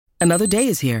Another day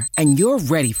is here, and you're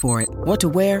ready for it. What to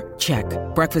wear? Check.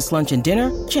 Breakfast, lunch, and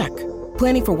dinner? Check.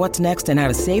 Planning for what's next and how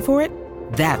to save for it?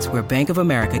 That's where Bank of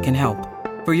America can help.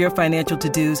 For your financial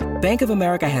to-dos, Bank of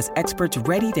America has experts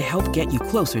ready to help get you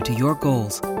closer to your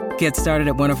goals. Get started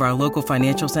at one of our local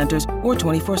financial centers or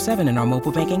 24/7 in our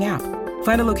mobile banking app.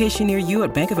 Find a location near you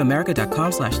at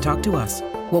bankofamerica.com/talktous.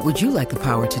 What would you like the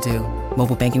power to do?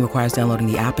 Mobile banking requires downloading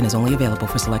the app and is only available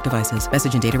for select devices.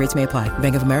 Message and data rates may apply.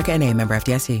 Bank of America N.A., member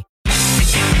FDIC.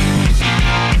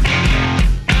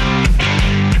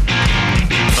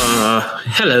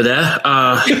 Hello there.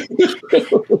 I'm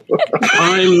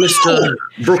Mr.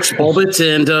 Brooks Bobbitt,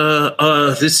 and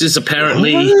this is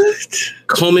apparently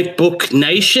Comic Book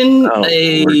Nation,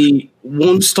 a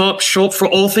one-stop shop for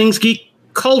all things geek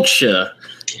culture.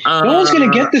 No one's going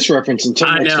to get this reference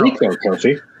until next week, though,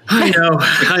 Kofi.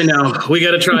 I know. We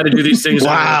got to try to do these things.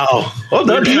 Wow. Well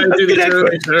done. Thank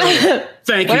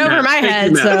you. Went over my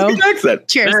head, so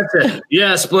cheers. That's it.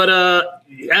 Yes, but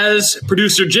as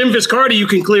producer Jim Viscardi, you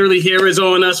can clearly hear, is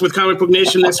on us with Comic Book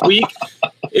Nation this week,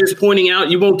 is pointing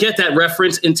out you won't get that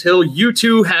reference until you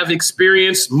two have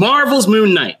experienced Marvel's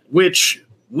Moon Knight, which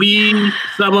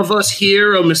some of us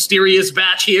here, a mysterious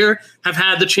batch here, have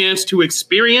had the chance to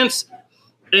experience.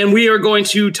 And we are going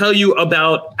to tell you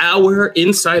about our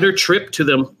insider trip to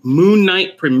the Moon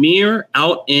Knight premiere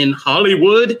out in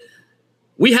Hollywood.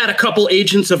 We had a couple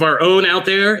agents of our own out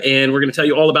there, and we're going to tell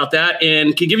you all about that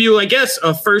and can give you, I guess,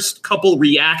 a first couple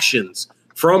reactions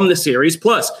from the series.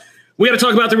 Plus, we got to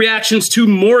talk about the reactions to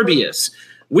Morbius.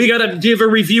 We got to give a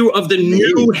review of the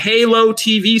new Halo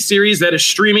TV series that is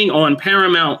streaming on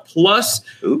Paramount Plus.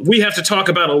 We have to talk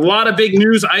about a lot of big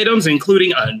news items, including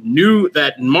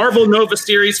that Marvel Nova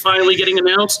series finally getting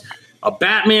announced, a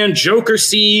Batman Joker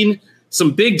scene,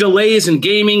 some big delays in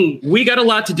gaming. We got a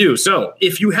lot to do. So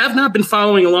if you have not been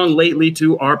following along lately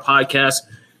to our podcast,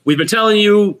 we've been telling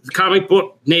you, the Comic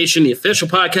Book Nation, the official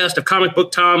podcast of Comic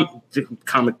Book Tom, of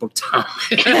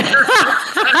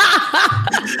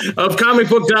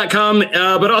comicbook.com,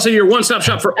 but also your one-stop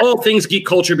shop for all things geek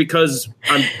culture, because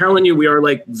I'm telling you, we are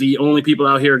like the only people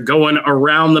out here going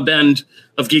around the bend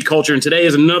of geek culture. And today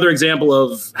is another example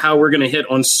of how we're going to hit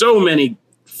on so many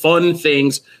fun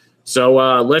things. So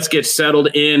let's get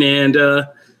settled in. And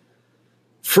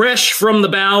fresh from the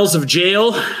bowels of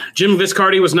jail, Jim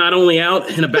Viscardi was not only out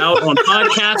and about on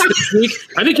podcasts this week.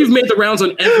 I think you've made the rounds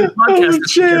on every podcast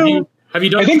this week. Have you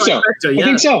done? I think so. Yeah. I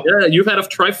think so. Yeah, you've had a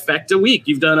trifecta week.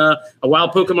 You've done a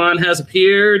Wild Pokemon Has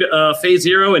Appeared, Phase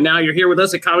Zero, and now you're here with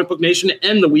us at Comic Book Nation to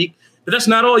end the week. But that's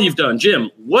not all you've done, Jim.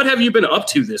 What have you been up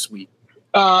to this week?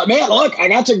 Man, look, I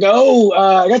got to go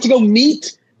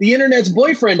meet the internet's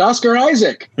boyfriend, Oscar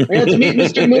Isaac. I got to meet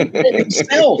Mr. Moon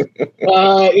himself.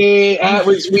 We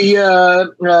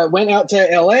went out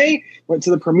to L.A., went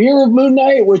to the premiere of Moon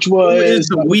Knight, which was...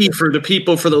 for the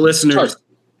people, for the listeners.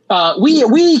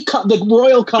 The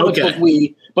Royal Comic Book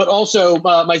but also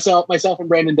myself and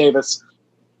Brandon Davis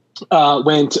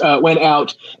went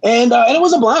out, and it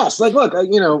was a blast. Like, look,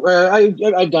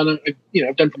 I've done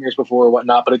premieres before or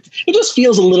whatnot, but it just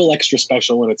feels a little extra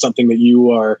special when it's something that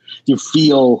you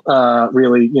feel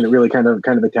really kind of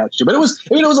attached to. But it was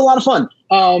a lot of fun.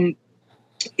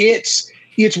 It's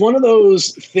one of those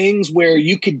things where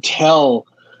you could tell,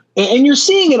 and you're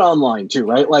seeing it online too,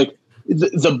 right? Like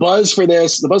the buzz for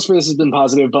this has been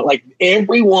positive, but like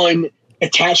everyone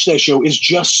attached to that show is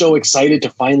just so excited to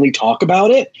finally talk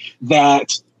about it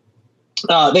that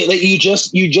you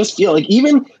just feel like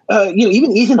even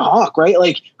Ethan Hawke, right?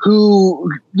 Like, who,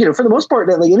 for the most part,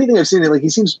 that like anything I've seen, like he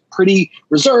seems pretty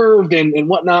reserved and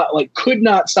whatnot, like could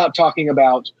not stop talking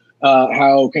about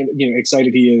how kind of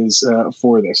excited he is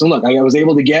for this. And look, I was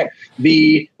able to get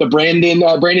the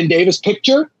Brandon Davis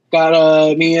picture.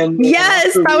 Got me and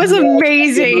that was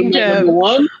amazing, Jim.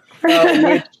 One,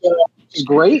 which is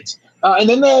great. And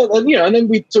then we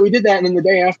did that, and then the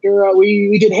day after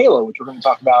we did Halo, which we're going to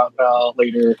talk about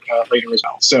later as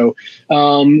well. So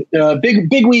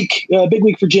big week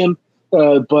for Jim.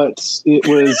 But it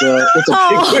was it's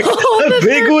a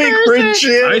big week for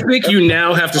Jim. I think you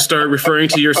now have to start referring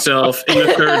to yourself in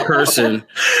the third person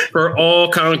for all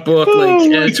comic book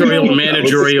editorial and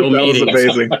managerial meetings.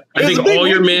 Amazing. I think all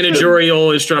your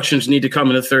managerial instructions need to come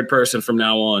in the third person from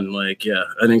now on. Like, yeah,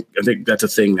 I think that's a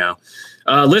thing now.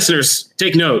 Listeners,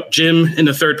 take note. Jim in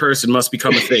the third person must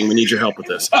become a thing. We need your help with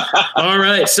this. All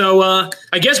right. So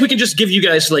I guess we can just give you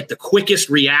guys like the quickest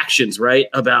reactions, right,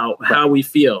 about how we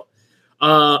feel.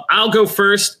 I'll go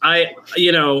first. I'm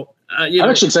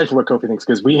actually excited for what Kofi thinks,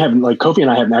 because we haven't, like, Kofi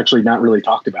and I haven't actually not really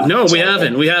talked about it. No, we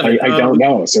haven't. We haven't. I don't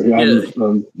know. So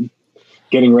I'm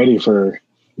getting ready for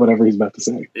whatever he's about to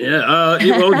say. Yeah.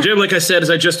 Well, Jim, like I said, as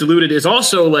I just alluded, is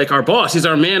also like our boss. He's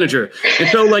our manager. And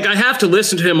so like I have to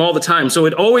listen to him all the time. So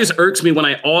it always irks me when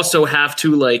I also have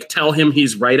to like tell him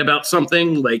he's right about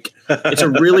something. Like it's a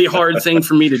really hard thing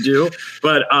for me to do.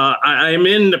 But I am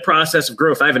in the process of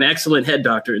growth. I have an excellent head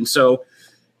doctor. And so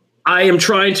I am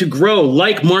trying to grow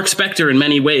like Mark Spector in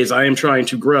many ways. I am trying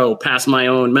to grow past my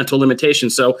own mental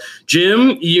limitations. So,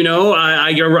 Jim, you know,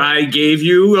 I gave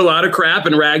you a lot of crap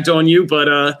and ragged on you,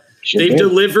 but they've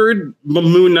delivered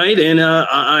Moon Knight, and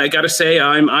I got to say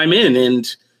I'm in,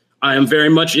 and I am very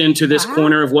much into this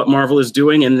corner of what Marvel is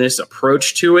doing and this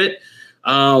approach to it.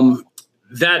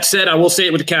 That said, I will say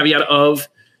it with the caveat of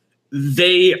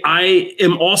I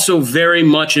am also very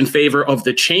much in favor of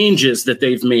the changes that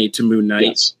they've made to Moon Knight.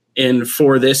 Yes. And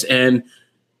for this, and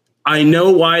I know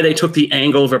why they took the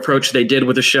angle of approach they did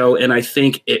with the show, and I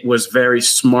think it was very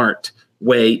smart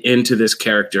way into this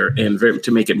character and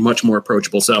to make it much more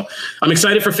approachable. So I'm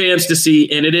excited for fans to see,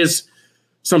 and it is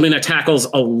something that tackles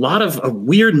a lot of a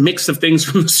weird mix of things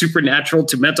from supernatural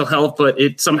to mental health, but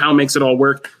it somehow makes it all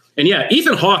work. And yeah,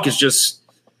 Ethan Hawke is just,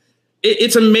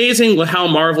 it's amazing how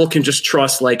Marvel can just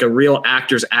trust like a real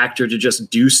actor's actor to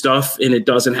just do stuff, and it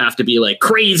doesn't have to be like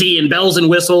crazy and bells and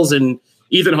whistles. And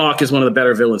Ethan Hawke is one of the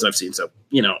better villains I've seen. So,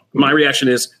 you know, my reaction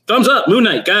is thumbs up, Moon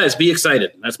Knight, guys, be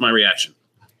excited. That's my reaction.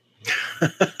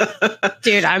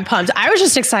 Dude, I'm pumped. I was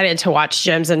just excited to watch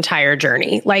Jim's entire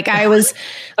journey. Like I was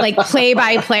like play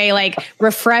by play, like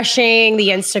refreshing the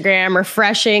Instagram,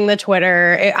 refreshing the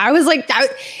Twitter. I was like,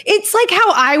 it's like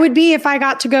how I would be if I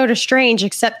got to go to Strange,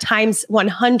 except times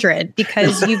 100,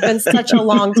 because you've been such a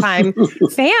long time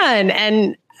fan.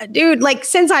 And dude, like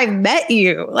since I've met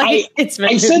you, like it's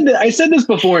been. I said this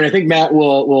before, and I think Matt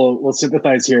will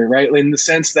sympathize here, right? In the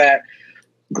sense that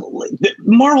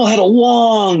Marvel had a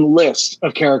long list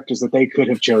of characters that they could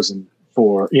have chosen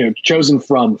for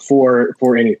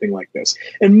anything like this.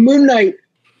 And Moon Knight,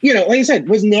 you know, like I said,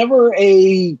 was never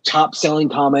a top selling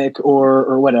comic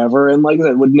or whatever. And like I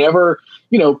said, would never,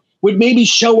 you know, would maybe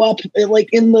show up like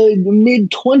in the mid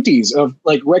 20s of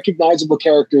like recognizable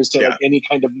characters to like any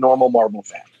kind of normal Marvel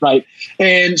fan. Right.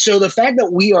 And so the fact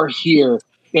that we are here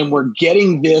and we're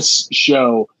getting this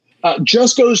show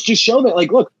just goes to show that,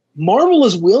 like, look, Marvel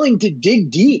is willing to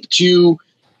dig deep to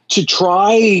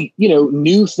try, you know,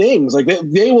 new things. Like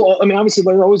they will. I mean, obviously,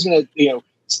 they're always going to, you know,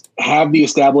 have the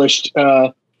established,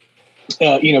 you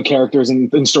know, characters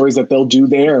and stories that they'll do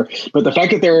there. But the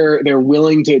fact that they're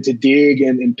willing to dig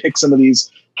and pick some of these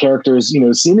characters, you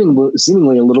know,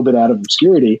 seemingly a little bit out of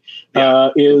obscurity,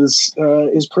 is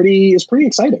pretty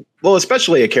exciting. Well,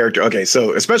 especially a character. Okay,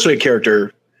 so especially a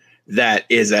character that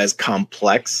is as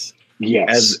complex.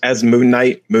 Yes. As Moon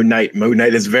Knight. Moon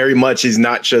Knight is very much, he's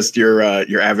not just your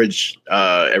average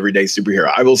everyday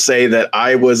superhero. I will say that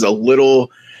I was a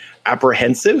little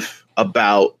apprehensive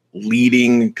about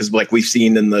leading, because like we've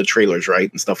seen in the trailers, right,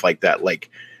 and stuff like that,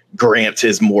 like Grant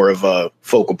is more of a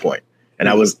focal point. And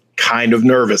I was kind of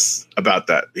nervous about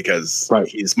that because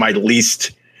he's my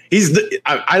least.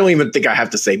 I don't even think I have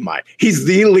to say he's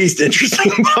the least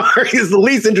interesting part. He's the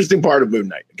least interesting part of Moon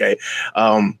Knight. Okay.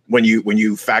 When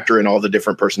you factor in all the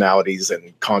different personalities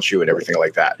and Khonshu and everything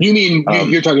like that. You mean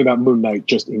you're talking about Moon Knight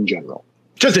just in general?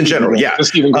 Just in general. Yeah.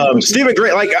 Stephen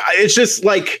Grant, like it's just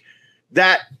like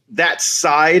that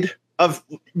side of,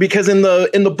 because in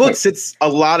the books, it's a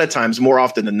lot of times, more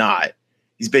often than not,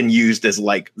 he's been used as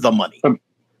like the money.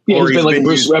 Yeah, he's been like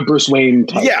Bruce Wayne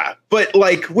type. Yeah, but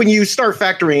like when you start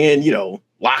factoring in, you know,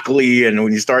 Lockley, and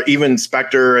when you start even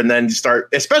Spectre, and then you start,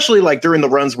 especially like during the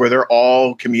runs where they're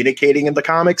all communicating in the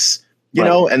comics, you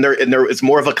know, and it's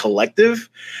more of a collective.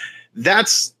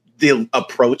 That's the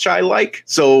approach I like.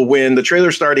 So when the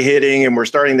trailer started hitting and we're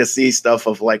starting to see stuff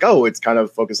of like, oh, it's kind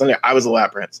of focused on it, I was a little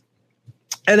apprehensive.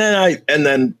 And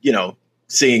then you know,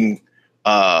 seeing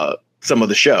some of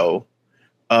the show,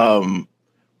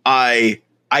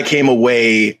 I came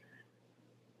away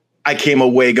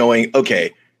going,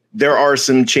 okay, there are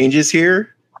some changes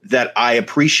here that I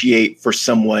appreciate for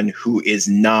someone who is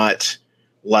not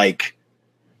like,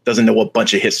 doesn't know a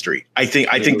bunch of history. I think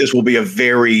this will be a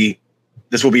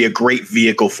great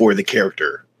vehicle for the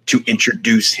character to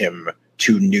introduce him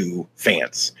to new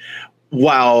fans.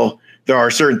 While there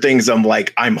are certain things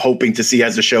I'm hoping to see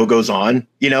as the show goes on,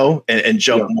 you know, and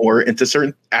jump more into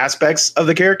certain aspects of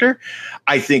the character.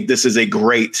 I think this is I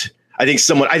think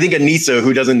Anissa,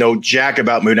 who doesn't know jack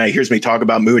about Moon Knight, hears me talk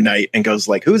about Moon Knight and goes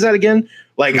like, who's that again?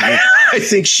 Like, I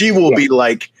think she will be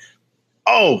like,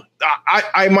 oh,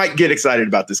 I might get excited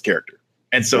about this character.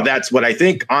 And so that's what I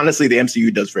think, honestly, the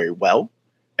MCU does very well.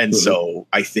 And so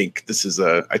I think this is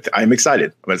I'm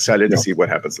excited. I'm excited to see what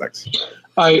happens next.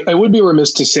 I would be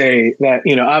remiss to say that,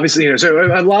 obviously, so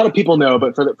a lot of people know,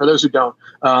 but for those who don't,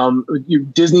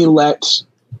 Disney let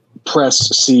press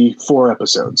see 4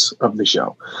 episodes of the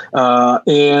show.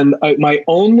 And my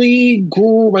only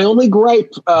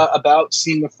gripe about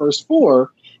seeing the first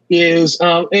 4 is,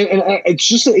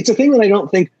 it's a thing that I don't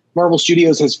think Marvel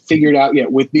Studios has figured out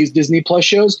yet with these Disney Plus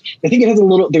shows. I think there's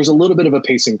a little bit of a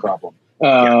pacing problem.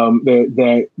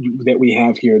 That we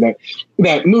have here that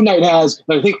Moon Knight has,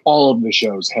 that I think all of the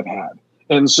shows have had.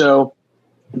 And so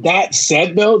that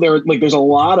said, though, there's a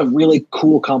lot of really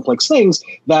cool, complex things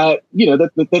that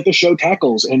that the show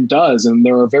tackles and does, and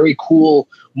there are very cool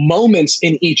moments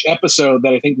in each episode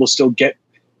that I think will still get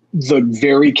the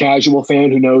very casual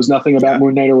fan who knows nothing about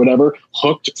Moon Knight or whatever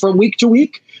hooked from week to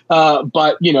week.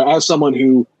 But as someone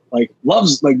who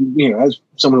loves as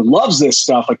someone who loves this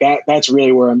stuff that's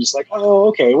really where I'm just like, oh,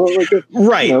 okay, well,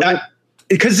 right,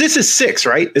 because this is 6,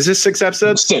 right? Is this 6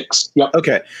 episodes? 6. Yep.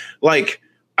 Okay.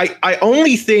 I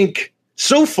only think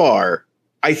so far,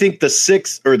 I think the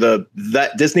 6 or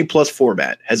that Disney Plus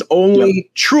format has only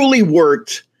truly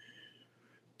worked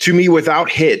to me without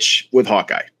hitch with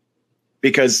Hawkeye,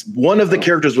 because one of the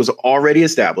characters was already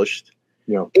established,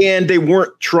 and they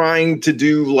weren't trying to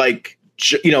do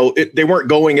they weren't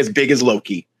going as big as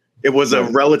Loki. It was a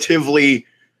relatively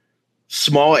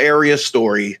small area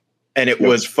story, and it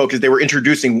was focused. They were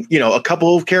introducing, a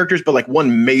couple of characters, but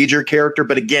one major character.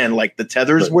 But again, the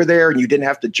tethers were there, and you didn't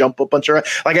have to jump a bunch around.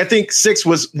 I think 6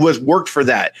 was worked for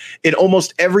that. In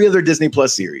almost every other Disney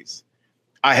Plus series,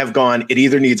 I have gone, it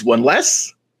either needs one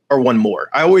less or one more.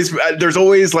 There's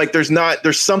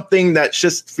something that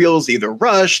just feels either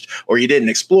rushed or you didn't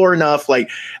explore enough.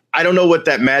 I don't know what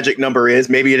that magic number is.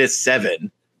 Maybe it is 7,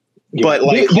 but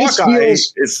Hawkeye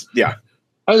is,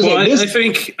 I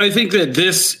think that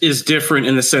this is different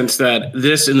in the sense that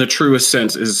this, in the truest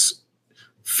sense,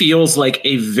 feels like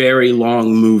a very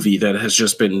long movie that has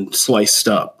just been sliced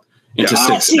up into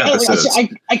 6 episodes.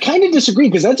 I kind of disagree,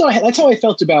 because that's how I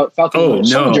felt about Falcon and Winter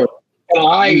Soldier.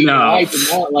 I did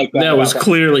not like that. That was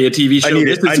clearly a TV show.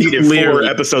 I needed 4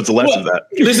 episodes less of that.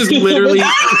 This is literally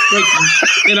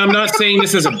and I'm not saying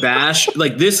this as a bash.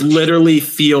 This literally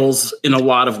feels in a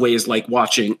lot of ways like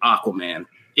watching Aquaman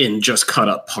in just cut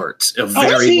up parts, a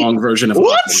very long version of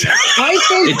what?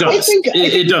 It does.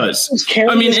 It does.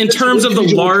 I mean, in terms of the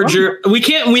larger,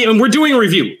 we're doing a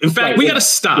review. In fact, we got to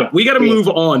stop. Yeah. We got to move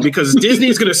on, because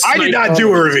Disney's going to. I did not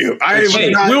do a review.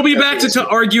 We'll be back to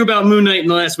argue about Moon Knight in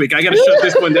the last week. I got to shut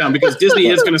this one down, because Disney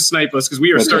is going to snipe us, because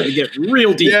we are starting to get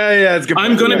real deep. Yeah. It's good.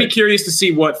 I'm going to be curious to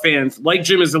see what fans, like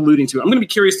Jim is alluding to, I'm going to be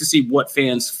curious to see what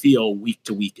fans feel week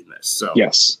to week in this. So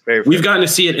yes, we've gotten to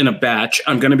see it in a batch.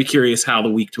 I'm going to be curious how the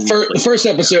week to week. First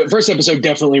episode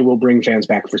definitely will bring fans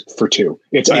back for 2.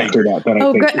 It's after that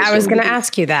I think. Good. I was going to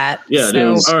ask you that. Yeah.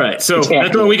 All right. So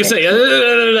that's all we can say.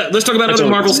 Let's talk about other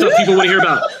Marvel stuff people want to hear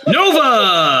about.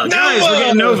 Nova! Guys, we're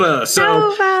getting Nova.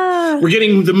 So we're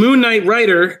getting the Moon Knight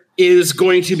writer is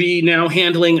going to be now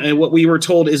handling what we were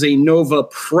told is a Nova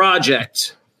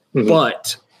project. Mm-hmm.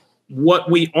 But what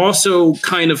we also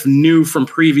kind of knew from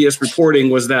previous reporting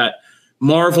was that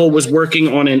Marvel was working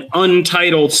on an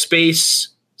untitled space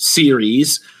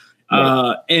series.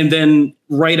 And then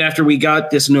right after we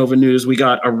got this Nova news, we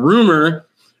got a rumor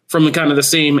from the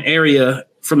same area,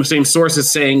 from the same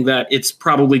sources, saying that it's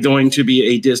probably going to be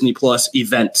a Disney Plus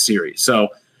event series. So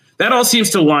that all seems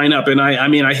to line up. And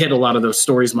I hit a lot of those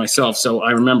stories myself, so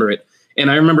I remember it. And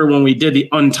I remember when we did the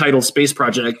Untitled Space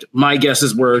Project, my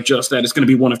guesses were just that it's going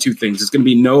to be one of 2 things. It's going to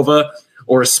be Nova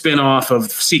or a spinoff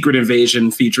of Secret Invasion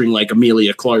featuring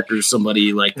Amelia Clark or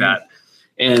somebody like that.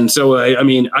 And so,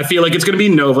 I feel like it's going to be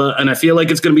Nova, and I feel like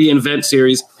it's going to be an event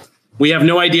series. We have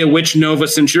no idea which Nova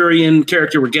Centurion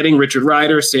character we're getting, Richard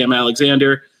Rider, Sam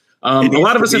Alexander. A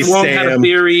lot of us have long had a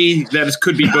theory that it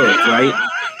could be both, right?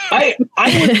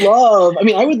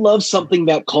 I would love something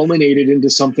that culminated into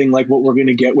something like what we're going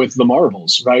to get with the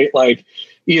Marvels, right? That's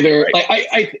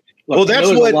what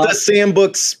the Sam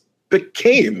books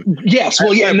became. Yes.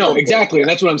 Well, yeah, no, exactly. And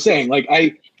that's what I'm saying.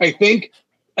 I think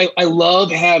I love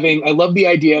the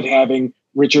idea of having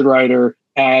Richard Rider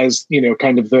as,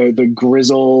 kind of the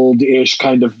grizzled-ish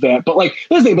kind of vet. But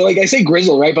I say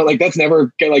grizzled, right? But that's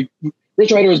never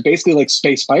Richard Rider is basically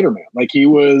Space Spider-Man. He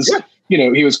was,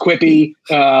 he was quippy,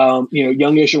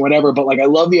 youngish or whatever. But I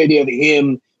love the idea of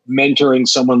him mentoring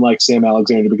someone like Sam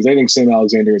Alexander, because I think Sam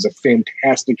Alexander is a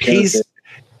fantastic character.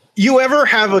 You ever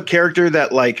have a character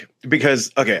that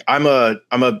because I'm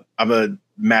a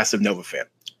massive Nova fan.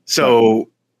 So,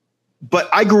 but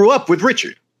I grew up with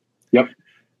Richard. Yep.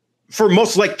 for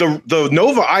most, like the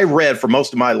Nova I read for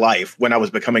most of my life when I was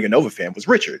becoming a Nova fan was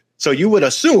Richard. So you would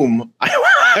assume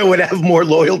I would have more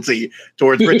loyalty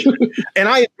towards Richard. And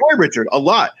I enjoy Richard a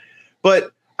lot.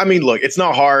 But I mean, look, it's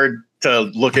not hard to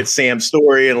look at Sam's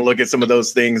story and look at some of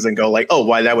those things and go like, oh,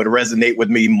 why that would resonate with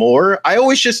me more. I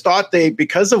always just thought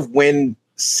because of when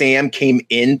Sam came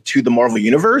into the Marvel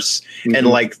universe and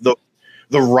like the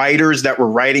writers that were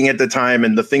writing at the time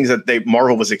and the things that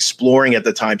Marvel was exploring at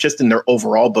the time, just in their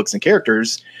overall books and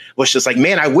characters, was just like,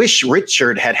 man, I wish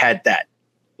Richard had that.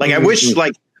 Like, I wish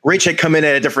like Rich had come in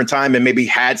at a different time and maybe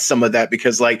had some of that,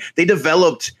 because like they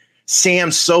developed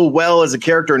Sam so well as a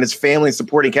character and his family and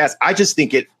supporting cast. I just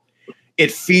think it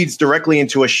feeds directly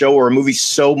into a show or a movie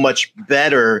so much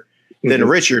better than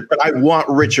Richard, but I want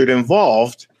Richard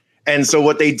involved. And so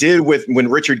what they did when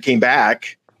Richard came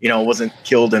back, wasn't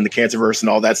killed in the Cancerverse and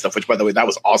all that stuff, which, by the way, that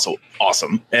was also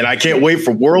awesome. And I can't wait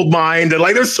for World Mind. And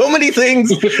like, there's so many things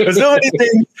that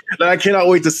I cannot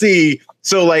wait to see.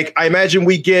 So like, I imagine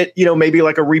we get, maybe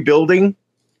like a rebuilding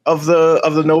of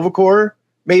the Nova Corps,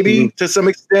 maybe to some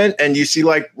extent. And you see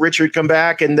like Richard come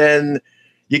back, and then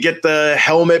you get the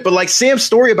helmet. But like Sam's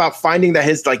story about finding that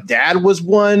his like dad was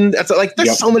one, that's like,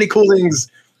 there's so many cool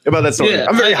things about that story. Yeah,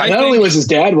 not only was his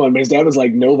dad one, but his dad was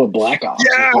like Nova Black Ops.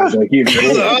 Yeah.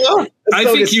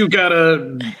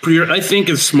 I think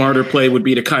a smarter play would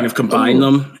be to kind of combine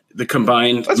them. That's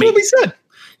what we said.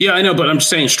 Yeah, I know, but I'm just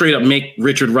saying straight up, make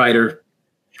Richard Rider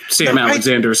Sam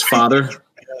Alexander's father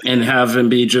and have him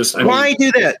be just. Why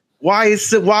do that? Why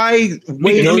is it? Why?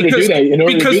 Why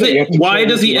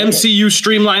does the MCU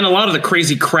streamline a lot of the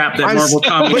crazy crap that Marvel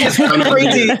Comics is done?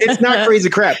 It's not crazy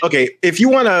crap. Okay, if you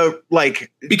want to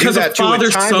like, because a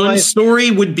father-son story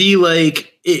would be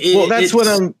like. That's what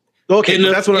I'm saying.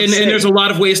 And there's a lot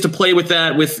of ways to play with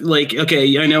that. With like,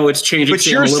 okay, I know it's changing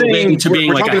Sam a little bit into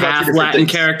being like a half Latin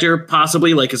character,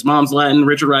 possibly like his mom's Latin,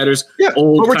 Richard Rider's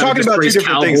old, but we're talking about two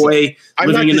different cowboy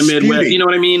living in the Midwest. You know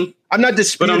what I mean? I'm not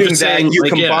disputing that you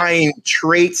combine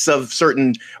traits of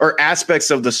certain or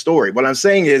aspects of the story. What I'm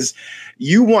saying is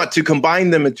you want to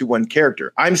combine them into one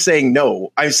character. I'm saying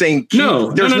no. I'm saying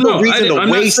there's no reason to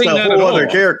waste a whole other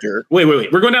character. Wait.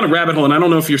 We're going down a rabbit hole, and I don't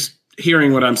know if you're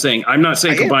hearing what I'm saying. I'm not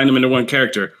saying combine them into one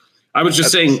character. I was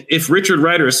just saying if Richard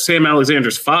Rider is Sam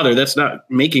Alexander's father, that's not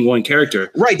making one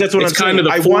character. Right. That's what I'm saying. It's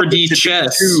kind of the 4D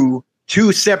chess.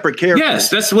 Two separate characters. Yes,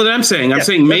 that's what I'm saying. I'm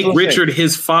saying make Richard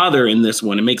his father in this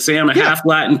one and make Sam a half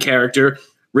Latin character.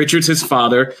 Richard's his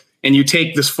father. And you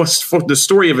take the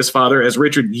story of his father as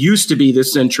Richard used to be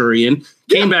this centurion,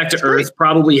 came back to Earth,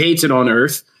 probably hates it on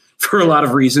Earth for a lot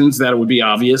of reasons that would be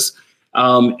obvious.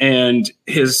 And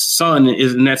his son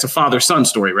and that's a father-son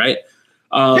story, right?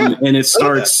 And it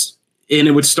starts, and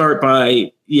it would start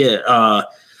by,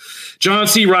 John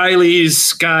C.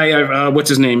 Reilly's guy, what's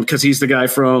his name? Because he's the guy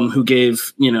who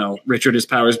gave, Richard his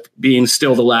powers, being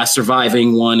still the last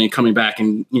surviving one and coming back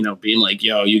and, being like,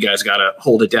 yo, you guys got to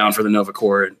hold it down for the Nova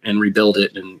Corps and rebuild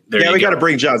it. And we got to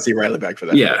bring John C. Reilly back for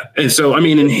that. Yeah. And so, I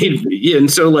mean,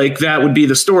 and so like that would be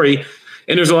the story.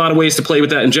 And there's a lot of ways to play with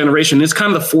that in Generation. It's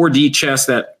kind of the 4D chess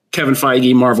that Kevin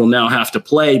Feige, Marvel now have to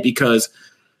play, because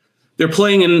they're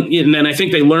playing and then I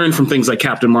think they learn from things like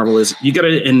Captain Marvel is you got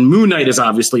to, and Moon Knight is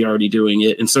obviously already doing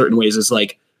it in certain ways. It's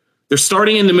like they're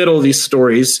starting in the middle of these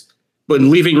stories, but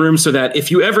leaving room so that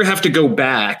if you ever have to go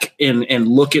back and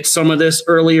look at some of this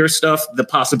earlier stuff, the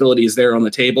possibility is there on the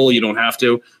table. You don't have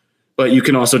to, but you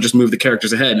can also just move the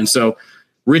characters ahead. And so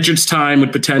Richard's time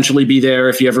would potentially be there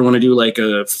if you ever want to do like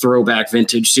a throwback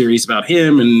vintage series about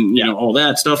him and all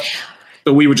that stuff.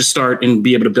 But we would just start and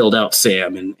be able to build out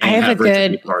Sam and have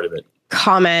Richard be part of it.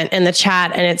 Comment in the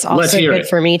chat, and it's also good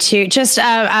for me too. Just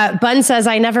Bun says,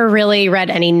 I never really read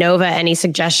any Nova, any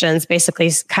suggestions,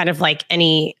 basically kind of like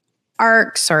any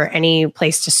arcs or any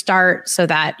place to start so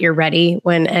that you're ready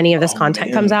when any of this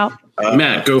content comes out.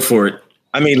 Matt, go for it.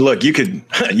 I mean, look, you could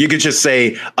just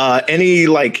say any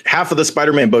like half of the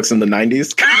Spider-Man books in the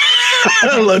 90s.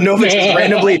 Nova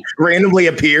just randomly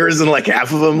appears in like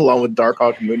half of them, along with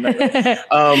Darkhawk and Moon Knight.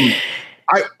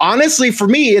 I honestly, for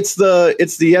me, it's the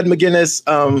Ed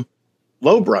McGuinness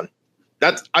Loeb run.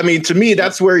 To me,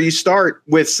 that's where you start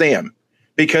with Sam,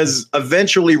 because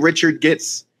eventually Richard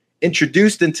gets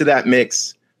introduced into that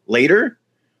mix later.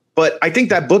 But I think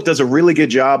that book does a really good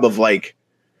job of like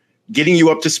getting you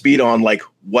up to speed on like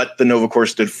what the Nova Corps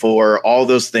stood for, all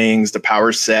those things, the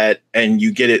power set, and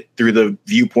you get it through the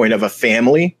viewpoint of a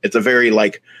family. It's a very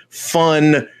like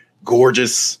fun,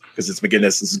 gorgeous, because it's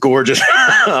McGuinness' gorgeous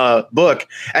book.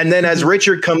 And then as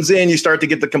Richard comes in, you start to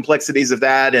get the complexities of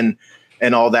that and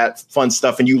and all that fun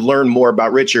stuff. And you learn more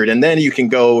about Richard. And then you can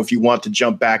go, if you want to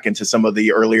jump back into some of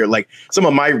the earlier, like some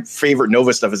of my favorite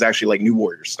Nova stuff is actually like New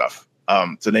Warrior stuff.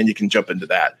 So then you can jump into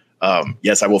that.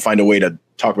 Yes, I will find a way to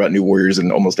talk about New Warriors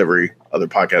in almost every other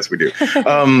podcast we do.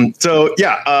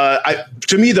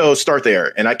 To me though, start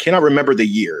there. And I cannot remember the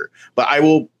year, but I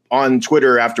will on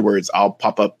Twitter afterwards, I'll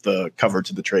pop up the cover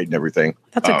to the trade and everything.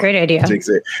 That's a great idea.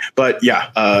 But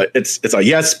yeah, it's a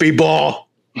yes, Speedball.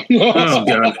 Oh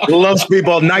God, love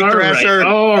Speedball. Night Thrasher.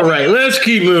 All right, let's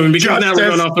keep moving because now we're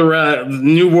going off the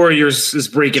New Warriors is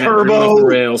breaking off the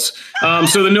rails.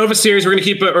 So the Nova series, we're going to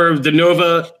keep it, or the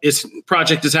Nova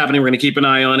project is happening. We're going to keep an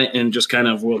eye on it and just kind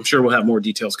of. Well, I'm sure we'll have more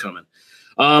details coming.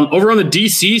 Over on the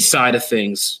DC side of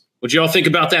things, what do y'all think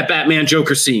about that Batman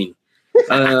Joker scene?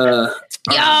 I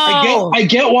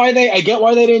get why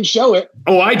they didn't show it.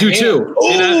 Oh, I do too.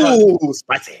 Oh,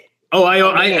 spicy. Oh,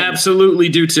 I absolutely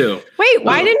do too. Wait,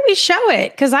 why didn't we show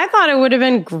it? Because I thought it would have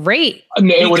been great.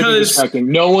 It would have been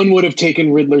distracting. No one would have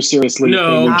taken Riddler seriously if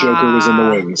the Joker was in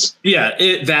the wings. Yeah,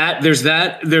 there's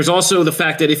that. There's also the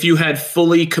fact that if you had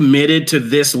fully committed to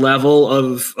this level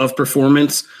of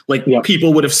performance, like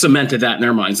people would have cemented that in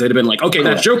their minds. They'd have been like, okay,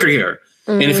 that's Joker here.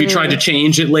 And if you tried to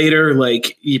change it later,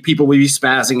 like people would be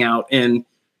spazzing out, and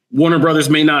Warner Brothers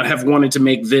may not have wanted to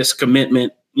make this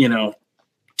commitment,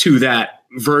 to that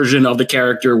version of the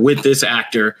character with this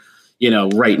actor,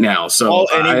 right now. So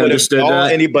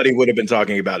anybody would have been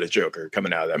talking about is Joker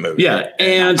coming out of that movie. Yeah.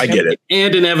 And I get it.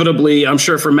 And inevitably, I'm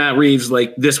sure for Matt Reeves,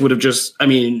 like this would have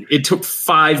it took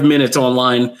 5 minutes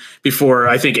online before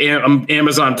I think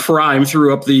Amazon Prime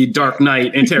threw up the Dark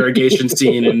Knight interrogation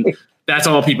scene. And that's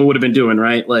all people would have been doing,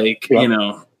 right? Like,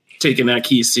 taking that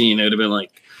key scene, it would have been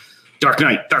like, Dark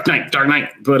Knight. But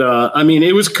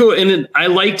it was cool, and I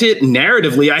liked it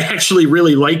narratively. I actually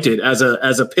really liked it as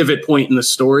a pivot point in the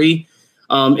story.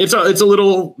 It's a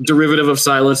little derivative of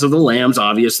Silence of the Lambs,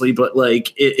 obviously, but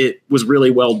like it was really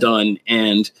well done.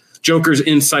 And Joker's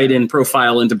insight and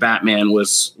profile into Batman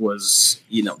was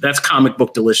that's comic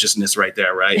book deliciousness right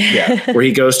there, right? Yeah, where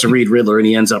he goes to read Riddler and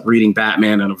he ends up reading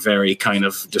Batman in a very kind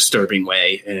of disturbing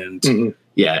way. And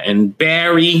and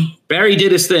Barry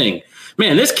did his thing.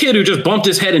 Man, this kid who just bumped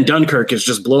his head in Dunkirk is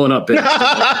just blowing up.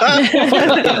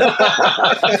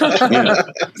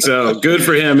 So good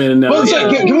for him. And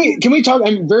can we talk?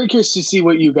 I'm very curious to see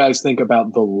what you guys think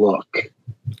about the look.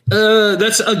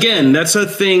 That's a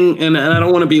thing, and I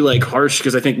don't want to be like harsh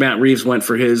because I think Matt Reeves went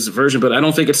for his version, but I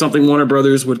don't think it's something Warner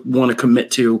Brothers would want to commit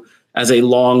to as a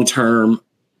long-term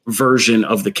version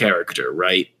of the character,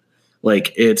 right?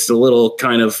 Like it's a little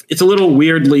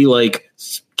weirdly like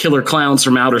Killer Clowns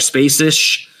from Outer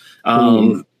Space-ish,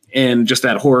 and just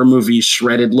that horror movie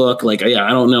shredded look. Like, I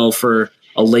don't know for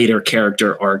a later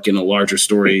character arc in a larger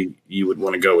story, you would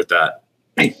want to go with that.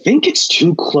 I think it's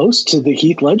too close to the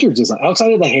Heath Ledger design.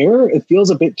 Outside of the hair, it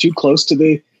feels a bit too close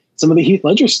to some of the Heath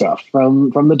Ledger stuff from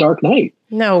The Dark Knight.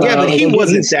 No, but he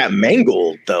wasn't that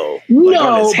mangled though.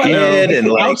 No,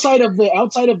 outside of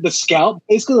the scalp,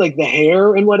 basically like the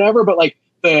hair and whatever, but like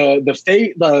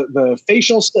the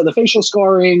facial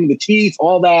scarring, the teeth,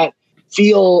 all that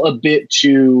feel a bit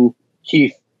too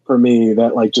Heath for me.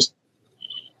 That like just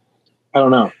I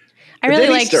don't know. I really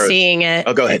like seeing it.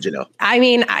 Oh, go ahead, Janelle. I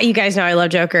mean, you guys know I love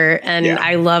Joker, and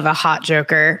I love a hot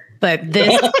Joker, but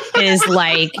this is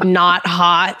like not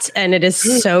hot, and it is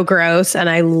so gross, and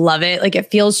I love it. Like it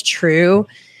feels true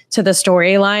to the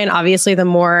storyline. Obviously, the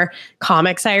more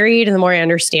comics I read and the more I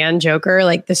understand Joker,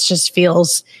 like this just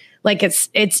feels like it's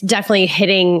definitely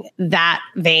hitting that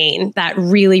vein, that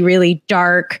really, really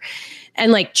dark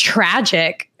and like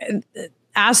tragic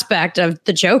aspect of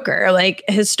the Joker. Like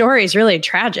his story is really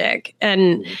tragic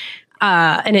and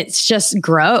it's just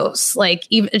gross. Like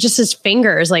even just his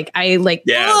fingers, like I like,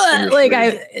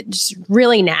 just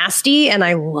really nasty, and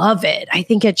I love it. I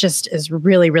think it just is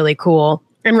really, really cool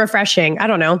and refreshing. I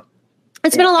don't know.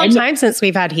 It's been a long time since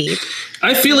we've had Heath.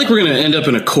 I feel like we're going to end up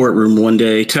in a courtroom one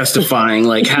day testifying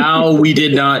like how we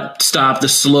did not stop the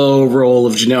slow roll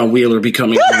of Janelle Wheeler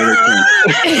becoming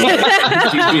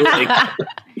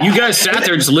you guys sat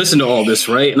there and just listened to all this,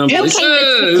 right? And I'm like, it's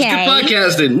good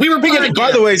podcasting. We were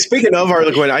by the way, speaking of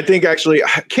Harley Quinn, I think actually,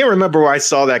 I can't remember where I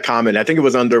saw that comment. I think it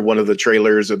was under one of the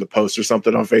trailers or the post or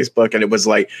something on Facebook. And it was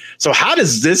like, so how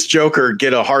does this Joker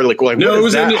get a Harley Quinn? Like, no, it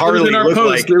was in our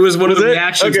post. Like? It was one of the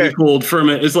reactions we pulled from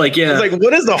it. It's like, It's like,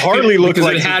 what does the Harley look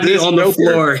like? It had me on the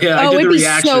floor. Yeah, I did it'd be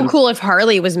so cool if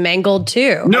Harley was mangled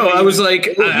too. No, I was like,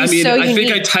 I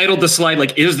think I titled the slide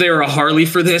like, "Is there a Harley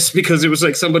for this?" Because it was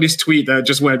like somebody's tweet that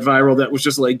just went went viral that was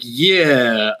just like,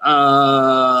 yeah,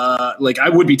 like I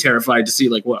would be terrified to see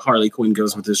like what Harley Quinn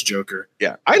goes with this Joker.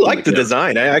 Yeah, I like the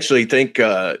design. I actually think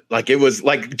like it was,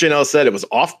 like Janelle said, it was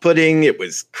off-putting. It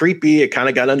was creepy. It kind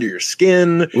of got under your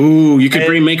skin. Ooh, you could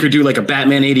make her do like a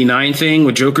Batman 89 thing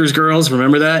with Joker's girls.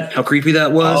 Remember that? How creepy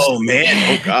that was? Oh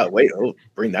man! Oh god! Wait! Oh,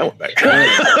 bring that one back.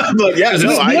 But yeah,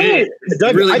 no, I did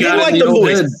like the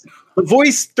voice. The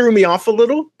voice threw me off a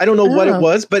little. I don't know what it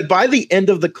was, but by the end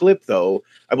of the clip, though,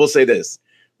 I will say this: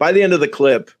 by the end of the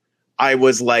clip, I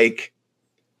was like,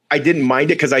 I didn't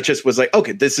mind it because I just was like,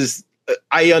 okay, this is.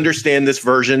 I understand this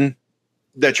version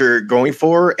that you're going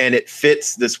for, and it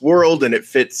fits this world, and it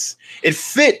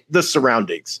fit the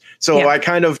surroundings. So I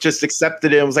kind of just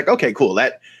accepted it and was like, okay, cool.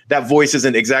 That voice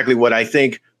isn't exactly what I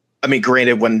think. I mean,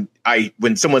 granted, when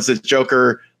someone says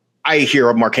Joker, I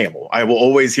hear Mark Hamill. I will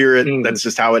always hear it. That's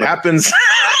just how it happens.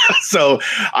 So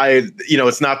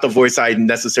it's not the voice I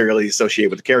necessarily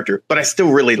associate with the character, but I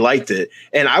still really liked it.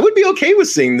 And I would be okay with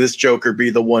seeing this Joker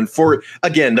be the one for,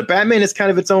 again, the Batman is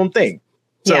kind of its own thing.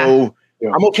 So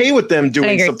I'm okay with them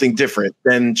doing something different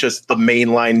than just the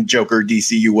mainline Joker,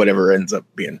 DCU, whatever it ends up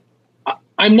being.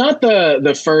 I'm not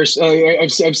the first.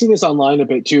 I've seen this online a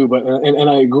bit too, but and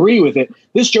I agree with it.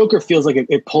 This Joker feels like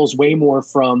it pulls way more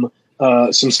from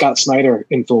some Scott Snyder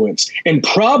influence, and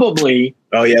probably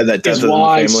that is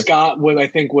why Scott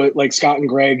and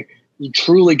Greg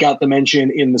truly got the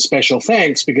mention in the special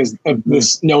thanks because of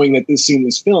this, knowing that this scene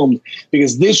was filmed,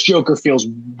 because this Joker feels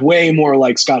way more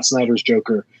like Scott Snyder's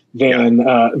Joker than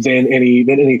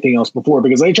anything else before.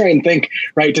 Because I try and think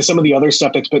to some of the other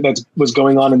stuff that was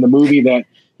going on in the movie that.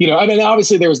 I mean,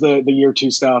 obviously there was the year 2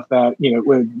 stuff that,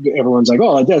 where everyone's like,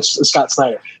 oh, that's Scott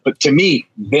Snyder. But to me,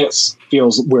 this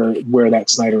feels where that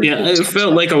Snyder. Yeah, it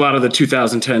felt like a lot of the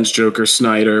 2010s Joker,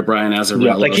 Snyder, Brian Azzarello.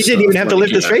 Yeah, like he didn't even have to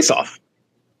lift his face off.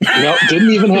 No,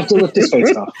 didn't even have to lift his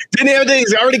face off.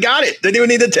 He's already got it. Didn't even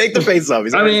need to take the face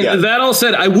off. That all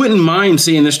said, I wouldn't mind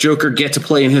seeing this Joker get to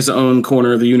play in his own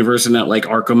corner of the universe in that like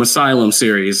Arkham Asylum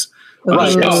series.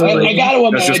 Right. I got to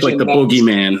imagine that's just like the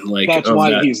boogeyman. Like that's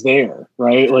why he's there,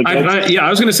 right? Like, I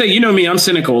was going to say, me, I'm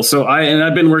cynical. So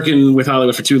I've been working with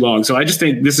Hollywood for too long. So I just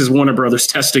think this is Warner Brothers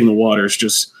testing the waters.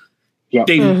 Just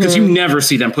because you never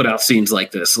see them put out scenes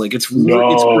like this. Like it's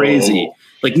crazy.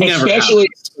 Like never, especially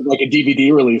like a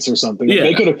DVD release or something. Yeah.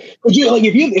 They could have.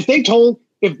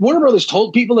 If Warner Brothers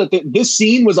told people that this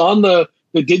scene was on the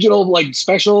digital like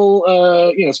special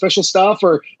special stuff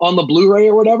or on the Blu-ray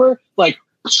or whatever, like.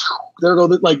 There go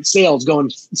like sales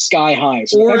going sky high.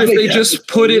 So or if they just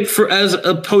put it as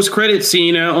a post-credit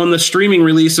scene on the streaming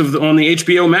release on the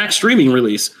HBO Max streaming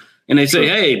release, and they say,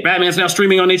 "Hey, Batman's now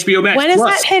streaming on HBO Max." When is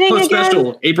that hitting again?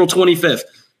 Special April 25th.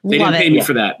 They didn't pay me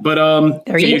for that, but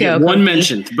there you go. One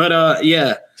mentioned, but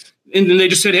and then they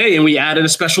just said, "Hey," and we added a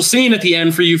special scene at the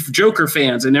end for you Joker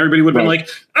fans, and everybody would have been like,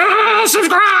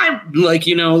 subscribe! Like,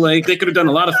 like they could have done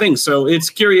a lot of things. So it's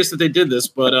curious that they did this,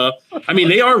 but I mean,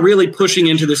 they are really pushing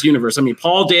into this universe. I mean,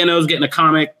 Paul Dano's getting a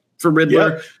comic for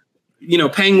Riddler.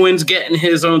 Yep. Penguin's getting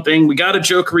his own thing. We got a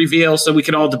Joker reveal, so we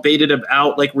can all debate it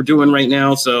out like we're doing right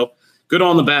now. So good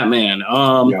on the Batman.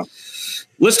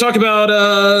 Let's talk about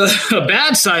a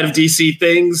bad side of DC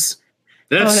things.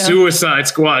 That's Suicide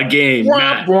Squad game,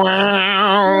 Matt.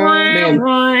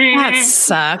 That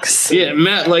sucks. Yeah,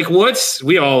 Matt. Like,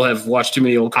 we all have watched too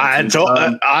many old cartoons.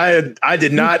 I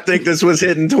did not think this was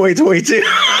hitting 2022.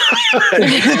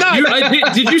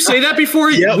 Did you say that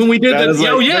before? Yep, when we did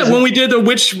when we did the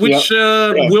which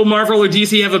will Marvel or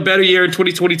DC have a better year in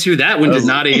 2022? That one did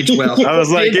not age well. I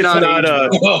was like, it's not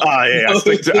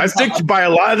I stick by a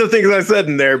lot of the things I said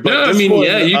in there. But you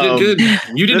did good.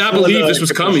 You did not believe this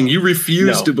was coming. You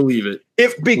refused to believe it.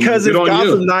 If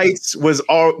Gotham Knights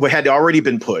had already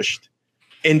been pushed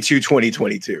into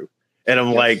 2022, and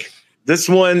I'm like, this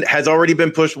one has already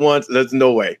been pushed once. There's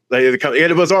no way. Like,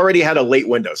 it was already had a late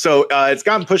window, so it's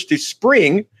gotten pushed to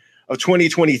spring of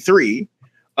 2023.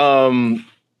 Look. I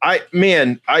know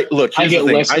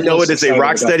it is a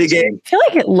Rocksteady game. I feel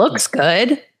like it looks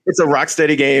good. It's a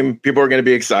Rocksteady game. People are going to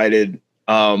be excited,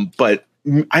 but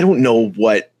I don't know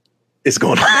what is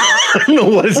going on. I don't know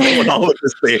what is going on with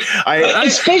this thing.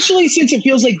 Especially since it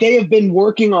feels like they have been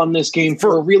working on this game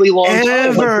for a really long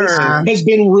time. Like, this has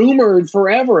been rumored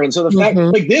forever, and so the fact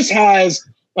like this has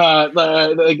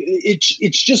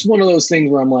it's just one of those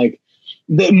things where I'm like,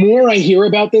 the more I hear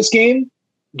about this game,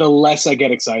 the less I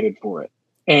get excited for it,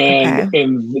 and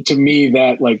to me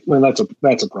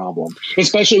that's a problem,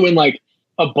 especially when like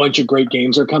a bunch of great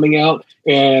games are coming out,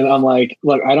 and I'm like,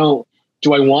 look,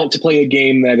 do I want to play a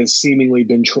game that has seemingly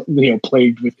been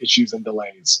plagued with issues and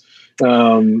delays? I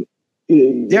hope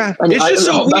they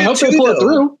pull it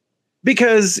through.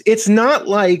 because it's not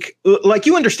like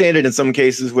you understand it in some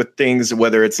cases with things,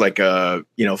 whether it's like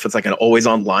if it's like an always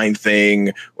online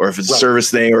thing, or if it's a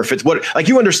service thing, or if it's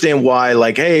you understand why,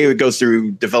 like, hey, it goes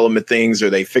through development things, or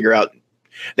they figure out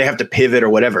they have to pivot or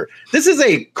whatever. This is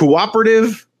a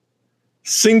cooperative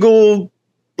single,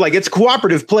 like, it's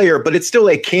cooperative player, but it's still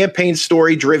a campaign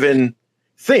story driven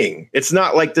thing. It's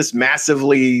not like this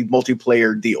massively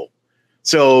multiplayer deal.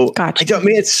 So gotcha.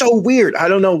 It's so weird. I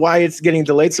don't know why it's getting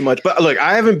delayed so much, but look,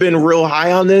 I haven't been real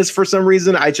high on this for some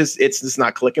reason. It's just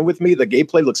not clicking with me. The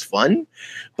gameplay looks fun,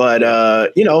 but I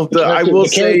will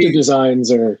say character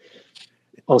designs are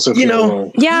also, I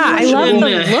love who the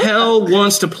the look. hell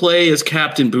wants to play as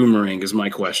Captain Boomerang is my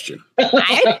question.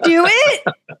 I'd do it.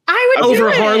 I would Over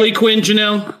do it. Harley Quinn,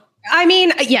 Janelle? I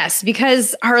mean, yes,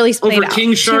 because Harley's played Over out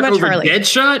King Shark, too much over Harley.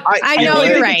 Deadshot? I know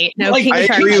you're right. No, King I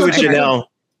Shark. agree with Janelle.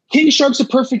 King Shark's a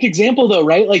perfect example, though,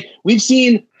 right? Like, we've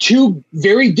seen two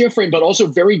very different but also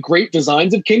very great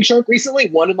designs of King Shark recently.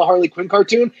 One in the Harley Quinn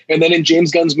cartoon, and then in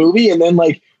James Gunn's movie. And then,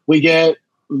 like, we get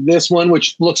this one,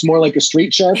 which looks more like a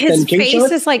street shark than King Shark. His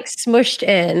face is like smushed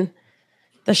in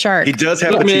the shark. He does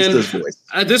have Batista's voice.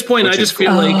 At this point, I just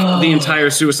feel like the entire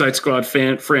Suicide Squad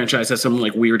franchise has some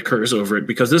like weird curse over it,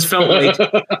 because this felt like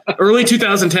early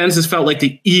 2010s. This felt like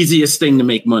the easiest thing to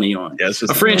make money on. Yeah,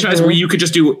 a franchise where you could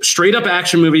just do straight up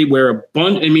action movie, where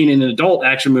an adult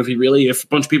action movie, really, if a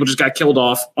bunch of people just got killed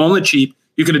off on the cheap,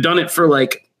 you could have done it for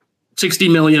like 60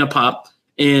 million a pop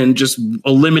and just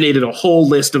eliminated a whole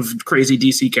list of crazy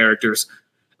DC characters.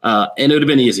 And it would have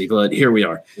been easy, but here we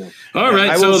are. Yeah. All right.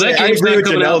 I agree with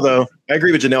Janelle, though. I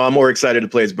agree with Janelle. I'm more excited to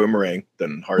play as Boomerang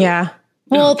than Harley. Yeah.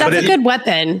 Well, that's a good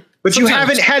weapon. But you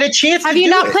haven't had a chance. Have you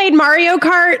not played Mario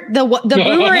Kart? The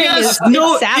Boomerang is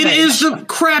savage. It is the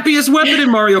crappiest weapon in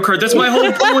Mario Kart. That's my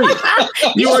whole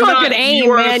point. You are not good aim,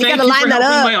 man. You got to line that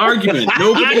up. My argument.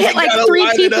 I hit like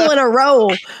 3 people in a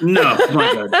row. No,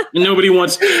 my God. Nobody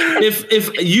wants. If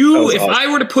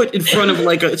I were to put in front of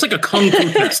it's like a kung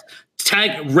fu test.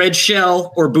 Tag Red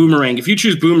Shell or Boomerang. If you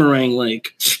choose Boomerang,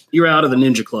 like, you're out of the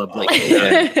Ninja Club.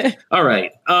 Like, all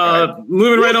right.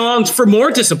 Moving right along for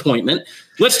more disappointment.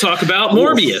 Let's talk about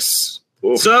Morbius.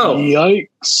 So, yikes.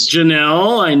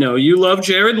 Janelle, I know you love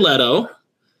Jared Leto,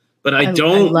 but I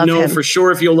don't know for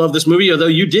sure if you'll love this movie, although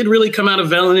you did really come out of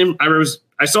Venom.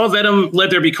 I saw Venom Let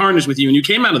There Be Carnage with you, and you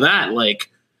came out of that like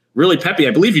really peppy.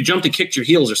 I believe you jumped and kicked your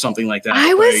heels or something like that.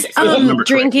 I was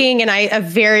drinking a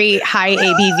very high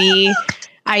ABV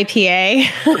IPA.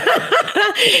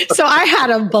 So I had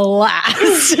a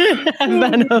blast. I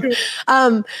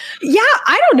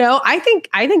don't know. I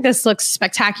think this looks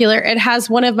spectacular. It has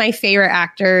one of my favorite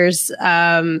actors,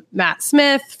 Matt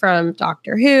Smith from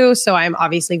Doctor Who. So I'm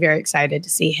obviously very excited to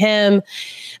see him.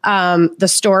 The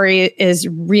story is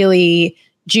really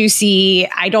juicy.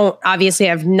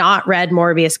 I've not read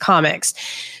Morbius comics.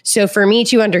 So for me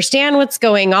to understand what's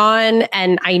going on,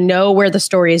 and I know where the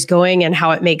story is going and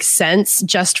how it makes sense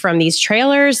just from these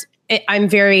trailers, I'm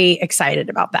very excited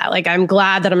about that. Like, I'm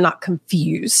glad that I'm not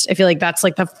confused. I feel like that's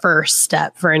like the first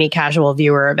step for any casual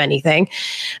viewer of anything.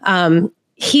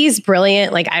 He's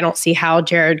brilliant. Like, I don't see how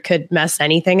Jared could mess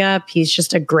anything up. He's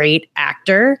just a great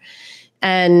actor.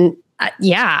 And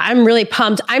I'm really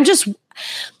pumped.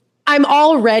 I'm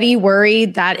already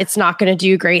worried that it's not going to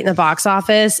do great in the box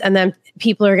office, and then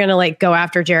people are going to like go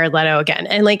after Jared Leto again.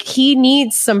 And like, he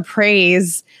needs some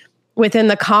praise within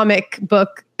the comic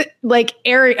book like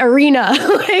arena.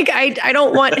 Like, I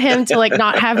don't want him to like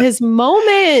not have his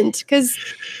moment, because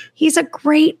he's a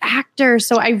great actor.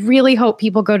 So I really hope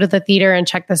people go to the theater and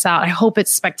check this out. I hope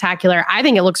it's spectacular. I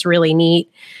think it looks really neat.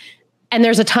 And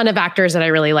there's a ton of actors that I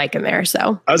really like in there.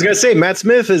 So I was going to say, Matt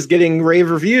Smith is getting rave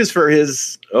reviews for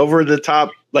his over the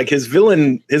top, like his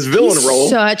villain role.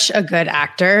 Such a good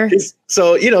actor. There's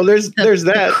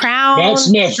that. Crown. Matt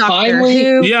Smith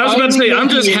finally. Yeah, I was about to say, I'm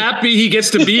just happy he gets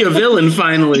to be a villain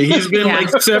finally. He's been like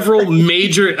several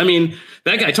major. I mean,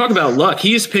 that guy, talk about luck.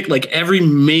 He's picked like every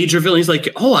major villain. He's like,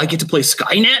 oh, I get to play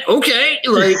Skynet. Okay,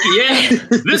 like, yeah,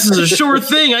 this is a sure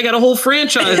thing. I got a whole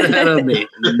franchise ahead of me.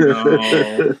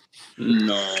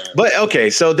 No. But okay,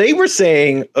 so they were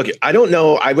saying, okay, I don't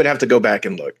know. I would have to go back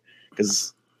and look,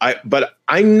 I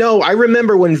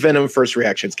remember when Venom first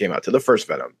reactions came out to the first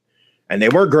Venom, and they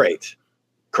were great.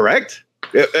 Correct?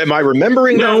 Am I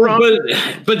remembering that wrong?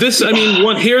 But this, I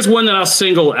mean, here's one that I'll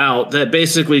single out that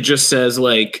basically just says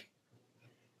like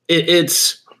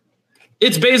it's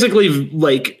basically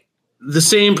like the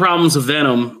same problems of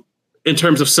Venom in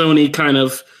terms of Sony kind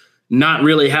of not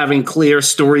really having clear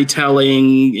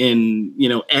storytelling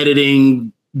and,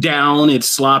 editing down. It's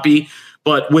sloppy.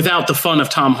 but without the fun of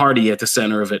Tom Hardy at the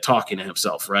center of it talking to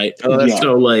himself, right? Yeah.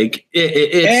 So like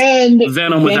it's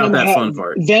Venom without that fun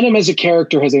part. Venom as a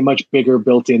character has a much bigger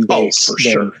built-in base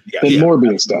than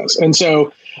Morbius does. And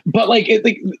so, but like,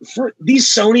 for these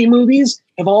Sony movies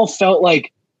have all felt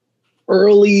like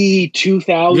early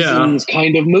 2000s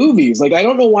kind of movies. Like, I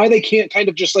don't know why they can't kind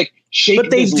of just like shake. But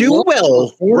they do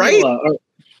well, right?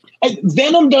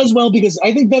 Venom does well because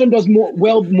I think Venom does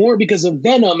more because of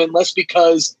Venom and less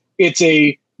because it's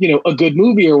a good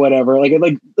movie or whatever. Like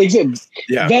I said,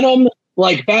 Venom,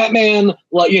 like Batman,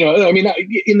 like, I mean,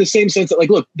 in the same sense that, like,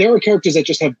 look, there are characters that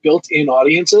just have built-in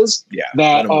audiences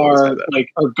that are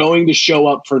going to show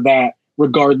up for that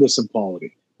regardless of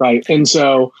quality, right? And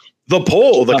so the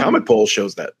comic poll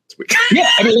shows that. Yeah,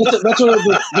 I mean that's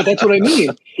what I mean.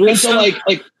 And so like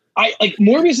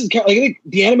Morbius is like, I think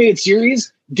the animated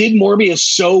series did Morbius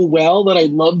so well that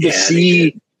I'd love to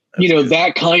see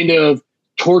that kind of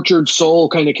tortured soul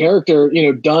kind of character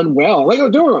done well. Like,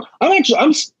 don't get me wrong,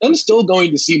 I'm still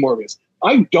going to see Morbius.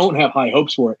 I don't have high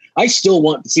hopes for it. I still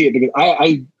want to see it because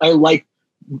I like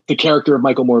the character of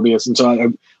Michael Morbius, and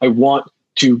so I want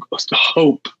to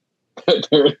hope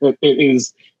that it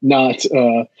is not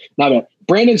a.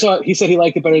 Brandon saw it. He said he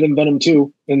liked it better than Venom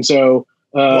 2, and so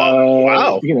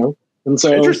wow. And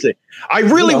so interesting. I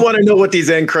really want to know what these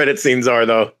end credit scenes are,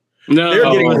 though. No, they're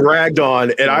getting dragged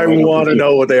on, and I want to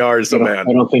know what they are. So bad.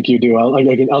 I don't think you do.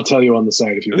 I'll tell you on the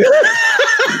side if you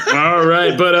want. All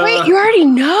right, but wait, you already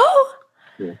know?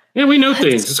 Yeah, we know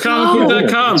things. It's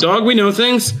comicbook.com, dog. We know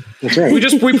things. That's right.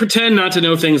 We pretend not to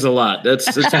know things a lot. That's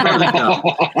part of the job.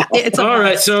 All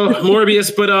right, so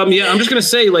Morbius, but I'm just gonna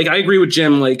say, like, I agree with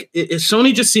Jim. Like,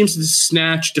 Sony just seems to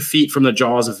snatch defeat from the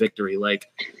jaws of victory, like,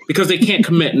 because they can't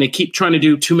commit and they keep trying to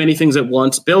do too many things at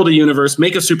once, build a universe,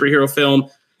 make a superhero film,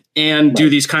 and do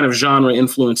these kind of genre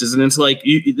influences, and it's like,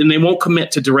 and they won't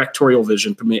commit to directorial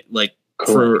vision.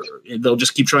 They'll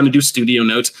just keep trying to do studio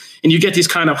notes, and you get these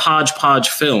kind of hodgepodge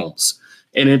films.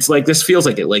 And it's like, this feels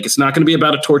like it. Like, it's not going to be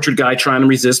about a tortured guy trying to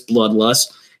resist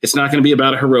bloodlust. It's not going to be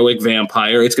about a heroic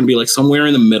vampire. It's going to be like somewhere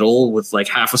in the middle with like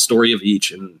half a story of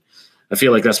each. And I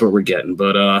feel like that's what we're getting.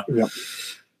 But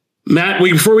Matt,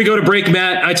 before we go to break,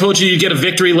 Matt, I told you get a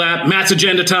victory lap. Matt's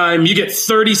agenda time. You get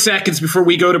 30 seconds before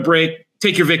we go to break.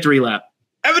 Take your victory lap.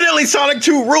 Evidently, Sonic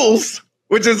 2 rules,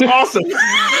 which is awesome.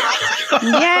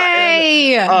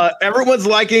 Yay! Everyone's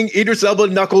liking Idris Elba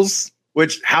Knuckles,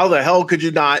 which how the hell could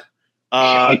you not?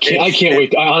 I can't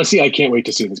wait. Honestly, I can't wait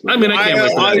to see this movie. I mean, I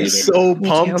can't wait. I'm so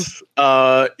pumped.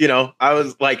 I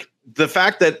was like, the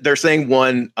fact that they're saying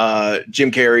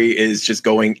Jim Carrey is just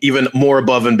going even more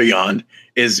above and beyond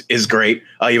is great.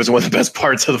 He was one of the best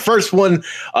parts of the first one.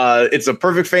 It's a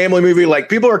perfect family movie. Like,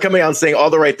 people are coming out and saying all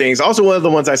the right things. Also, one of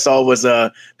the ones I saw was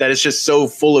that it's just so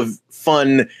full of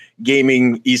fun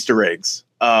gaming Easter eggs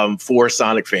for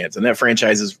Sonic fans, and that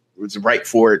franchise was right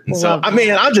for it. And so, I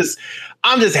mean, I'm just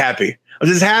happy. I'm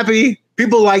just happy.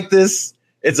 People like this.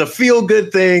 It's a feel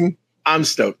good thing. I'm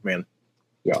stoked, man.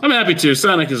 Yeah. I'm happy too.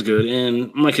 Sonic is good,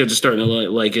 and my kids are starting to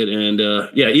like it. And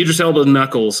Idris Elba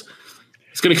Knuckles.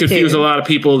 It's going to confuse a lot of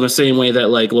people in the same way that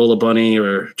like Lola Bunny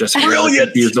or Jessica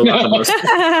confused a lot of us.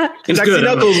 It's Sexy good.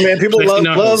 Knuckles, man. People love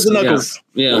the Knuckles.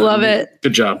 Yeah. Love it.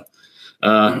 Good job.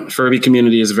 Furby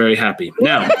community is very happy.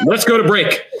 Now, let's go to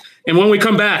break. And when we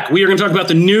come back, we are going to talk about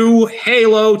the new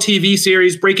Halo TV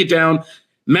series, break it down.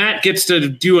 Matt gets to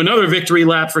do another victory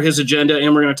lap for his agenda,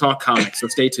 and we're going to talk comics. So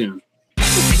stay tuned.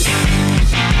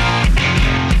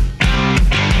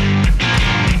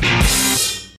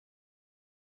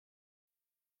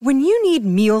 When you need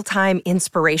mealtime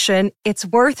inspiration, it's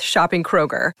worth shopping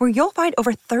Kroger, where you'll find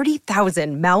over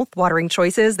 30,000 mouth-watering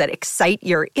choices that excite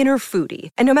your inner foodie.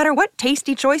 And no matter what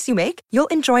tasty choice you make, you'll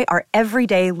enjoy our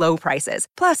everyday low prices,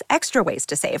 plus extra ways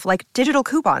to save, like digital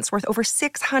coupons worth over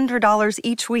 $600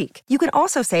 each week. You can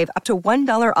also save up to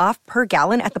 $1 off per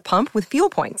gallon at the pump with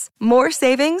fuel points. More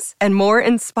savings and more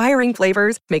inspiring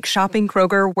flavors make shopping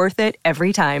Kroger worth it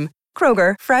every time.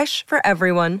 Kroger, fresh for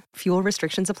everyone. Fuel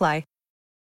restrictions apply.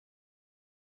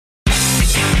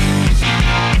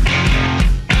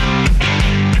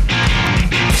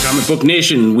 Comic Book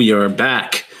Nation, we are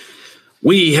back.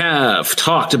 We have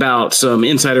talked about some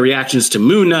insider reactions to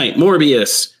Moon Knight,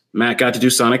 Morbius. Matt got to do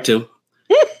Sonic 2.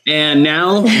 And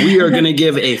now we are going to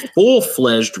give a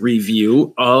full-fledged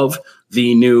review of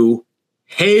the new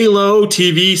Halo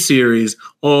TV series.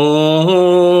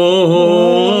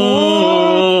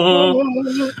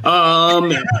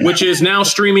 Which is now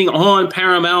streaming on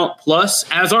Paramount Plus,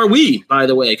 as are we, by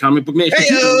the way. Comic Book Nation,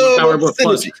 Powerbook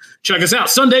Plus. Check us out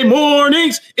Sunday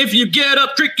mornings. If you get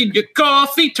up drinking your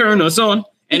coffee, turn us on.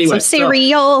 Anyway, some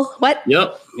cereal. What?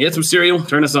 Yep. You had some cereal.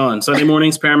 Turn us on. Sunday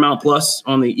mornings, Paramount Plus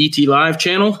on the ET Live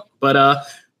channel. But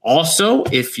also,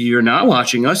 if you're not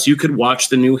watching us, you could watch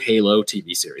the new Halo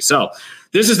TV series. So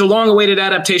this is the long-awaited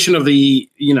adaptation of the,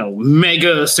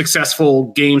 mega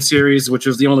successful game series, which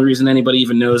is the only reason anybody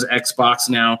even knows Xbox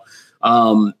now.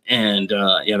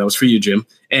 That was for you, Jim.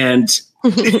 And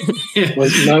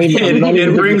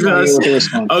it brings us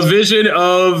a vision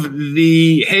of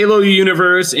the Halo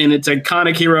universe and its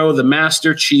iconic hero, the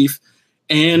Master Chief.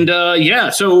 And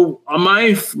so on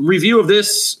my review of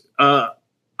this,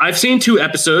 I've seen 2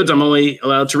 episodes. I'm only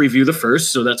allowed to review the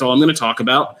first, so that's all I'm going to talk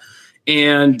about.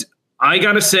 And I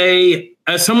got to say,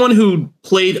 as someone who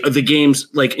played the games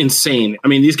like insane, I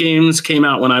mean, these games came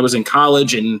out when I was in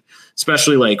college, and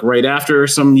especially like right after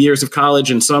some years of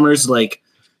college and summers, like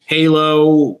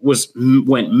Halo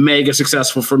went mega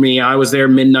successful for me. I was there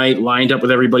midnight, lined up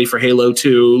with everybody for Halo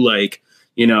 2. Like,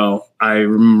 I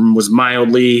was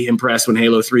mildly impressed when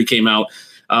Halo 3 came out.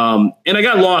 And I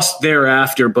got lost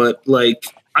thereafter, but like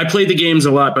I played the games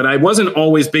a lot, but I wasn't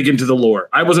always big into the lore.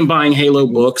 I wasn't buying Halo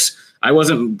books. I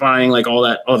wasn't buying like all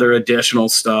that other additional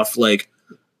stuff. Like,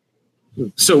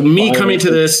 so me coming to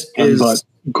this is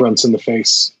grunts in the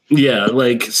face. Yeah.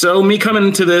 Like, so me coming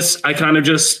into this, I kind of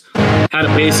just had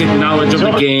a basic knowledge of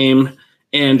the game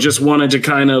and just wanted to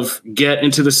kind of get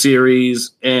into the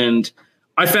series. And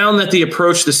I found that the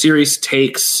approach the series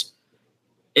takes,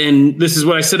 and this is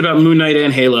what I said about Moon Knight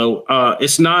and Halo.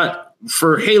 It's not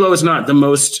the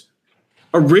most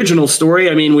original story.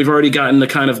 I mean, we've already gotten the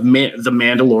kind of the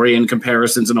Mandalorian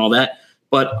comparisons and all that,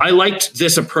 but I liked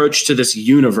this approach to this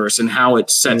universe and how it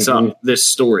sets up this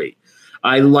story.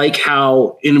 I like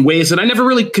how, in ways that I never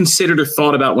really considered or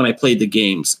thought about when I played the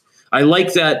games, I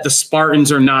like that the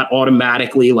Spartans are not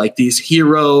automatically like these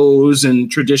heroes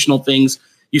and traditional things.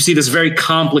 You see this very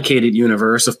complicated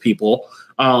universe of people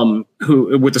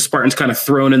who, with the Spartans kind of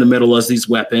thrown in the middle as these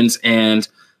weapons, and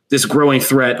this growing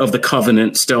threat of the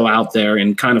Covenant still out there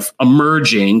and kind of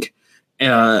emerging.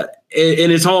 And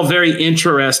it's all very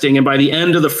interesting. And by the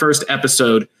end of the first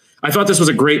episode, I thought this was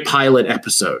a great pilot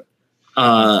episode.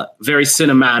 Very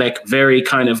cinematic, very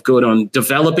kind of good on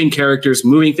developing characters,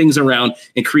 moving things around,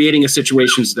 and creating a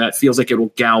situation that feels like it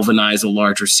will galvanize a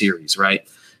larger series, right?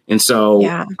 And so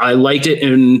I liked it.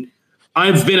 And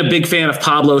I've been a big fan of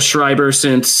Pablo Schreiber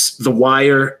since The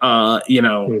Wire, all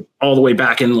the way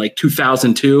back in like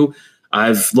 2002.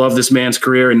 I've loved this man's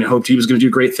career and hoped he was going to do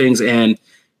great things. And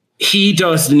he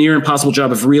does the near impossible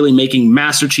job of really making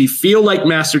Master Chief feel like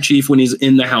Master Chief when he's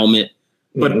in the helmet.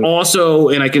 But also,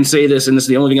 and I can say this, and this is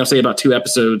the only thing I'll say about 2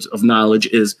 episodes of knowledge,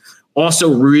 is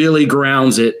also really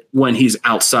grounds it when he's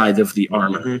outside of the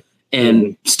armor.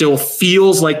 And still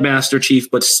feels like Master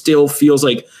Chief, but still feels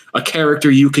like a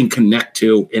character you can connect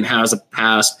to and has a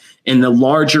past. And the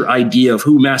larger idea of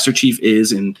who Master Chief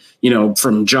is, and,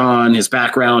 from John, his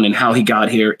background and how he got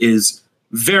here, is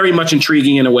very much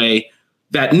intriguing in a way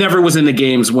that never was in the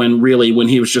games when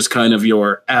he was just kind of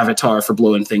your avatar for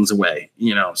blowing things away,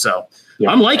 So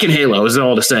I'm liking Halo, is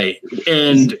all to say.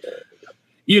 And,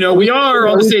 we are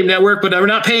on the same network, but they're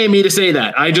not paying me to say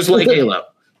that. I just like Halo.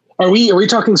 Are we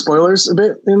talking spoilers a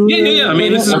bit? Yeah. I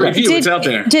mean, this is a review. It's out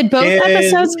there. Did both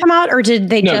episodes come out, or did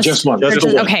they just one? Just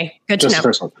one. Okay, good to know.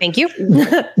 Thank you.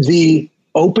 The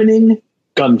opening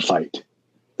gunfight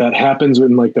that happens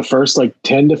in like the first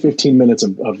 10 to 15 minutes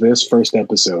of this first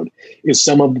episode is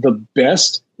some of the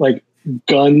best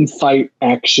gunfight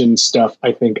action stuff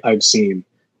I think I've seen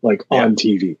on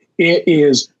TV. It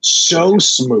is so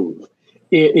smooth.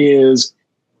 It is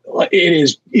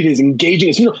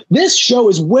engaging. This show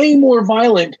is way more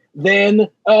violent than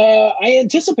I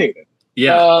anticipated.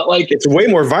 Yeah, it's way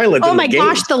more violent. Oh my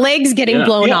gosh, the legs getting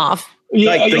blown off. The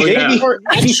games are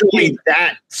actually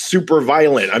that super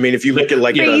violent. I mean, if you look at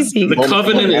the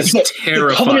Covenant is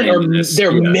terrifying.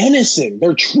 They're menacing.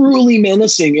 They're truly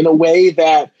menacing in a way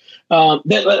that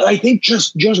that I think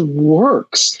just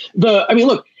works.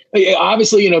 Look,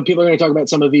 obviously, people are going to talk about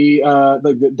some of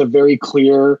the very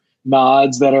clear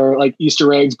nods that are like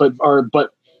Easter eggs, but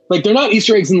they're not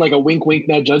Easter eggs in like a wink,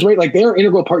 nudge, right? Like they're an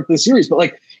integral part of the series.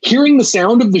 But hearing the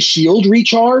sound of the shield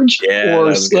recharge,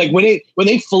 or when they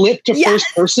flip to first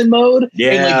person mode,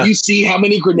 and you see how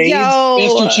many grenades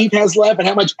Master Chief has left and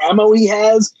how much ammo he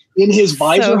has in his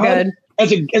visor hub.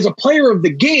 As a player of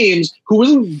the games who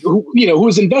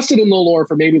was invested in the lore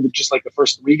for maybe just the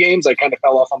first 3 games, I kind of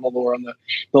fell off on the lore on the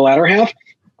latter half.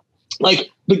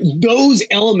 Those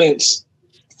elements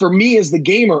for me as the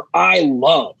gamer, I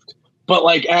loved.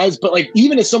 but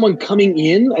even as someone coming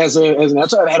in as an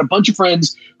outsider, I've had a bunch of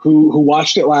friends who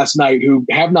watched it last night who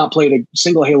have not played a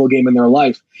single Halo game in their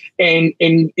life and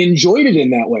enjoyed it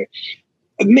in that way.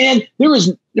 Man,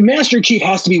 Master Chief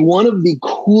has to be one of the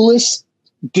coolest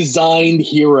designed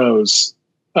heroes.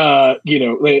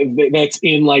 That's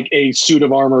in like a suit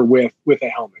of armor with a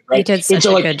helmet, right? He did such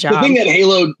a good job. The thing that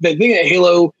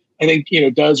Halo, I think,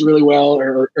 does really well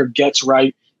or gets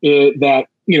right that,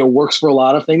 works for a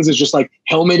lot of things is just like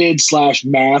helmeted /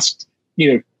 masked,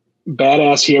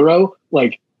 badass hero,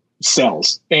 like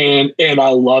sells. And I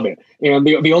love it. And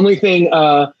the only thing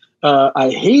I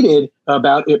hated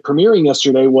about it premiering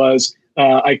yesterday was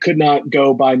I could not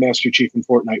go buy Master Chief in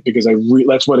Fortnite because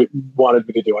that's what it wanted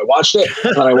me to do. I watched it,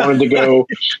 and I wanted to go.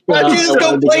 Why don't you just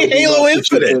go play Halo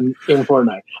Infinite in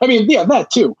Fortnite? I mean, yeah,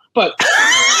 that too. But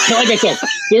like I said,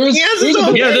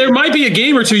 there might be a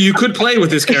game or two you could play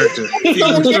with this character.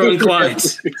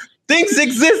 Things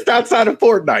exist outside of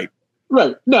Fortnite,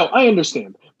 right? No, I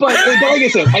understand. But like I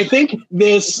said, I think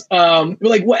this,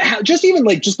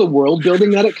 just the world building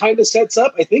that it kind of sets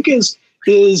up, I think is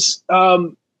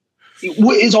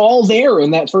all there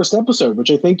in that first episode,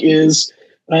 which I think is,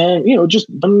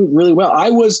 just done really well. I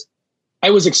was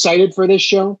excited for this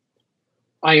show.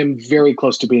 I am very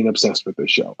close to being obsessed with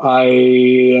this show.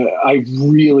 I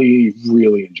really,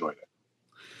 really enjoyed it.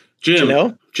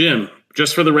 Jim,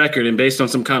 just for the record and based on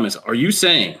some comments, are you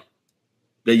saying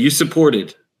that you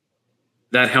supported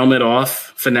that helmet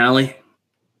off finale?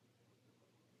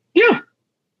 Yeah.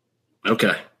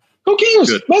 Okay. Who cares?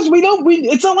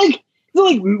 It's not like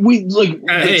we like.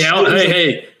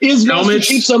 Hey! Is Master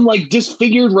Chief some like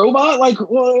disfigured robot? Like,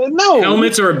 no.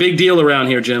 Helmets are a big deal around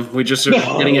here, Jim. We just are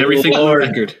getting everything on the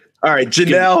record. All right,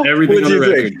 Janelle, everything on the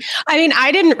record. I mean,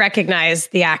 I didn't recognize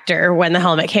the actor when the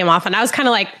helmet came off, and I was kind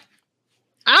of like,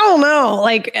 I don't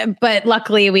know, but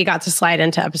luckily we got to slide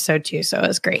into episode 2, so it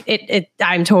was great.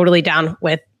 I'm totally down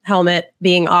with helmet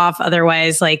being off.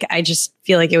 Otherwise, I just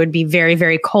feel like it would be very,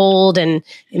 very cold and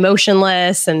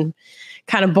emotionless and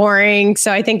kind of boring.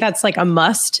 So I think that's like a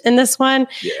must in this one.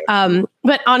 Yeah.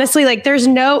 But honestly,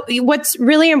 what's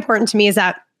really important to me is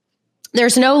that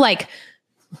there's no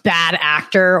bad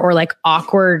actor or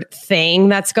awkward thing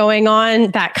that's going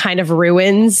on that kind of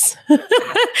ruins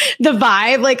the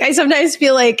vibe. I sometimes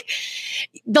feel like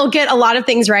they'll get a lot of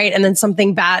things right, and then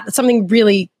something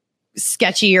really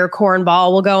sketchy or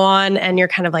cornball will go on, and you're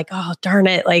kind of like, oh, darn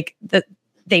it.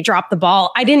 They dropped the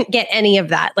ball. I didn't get any of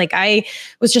that. I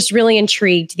was just really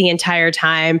intrigued the entire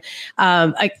time.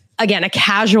 Again, a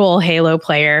casual Halo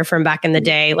player from back in the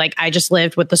day. I just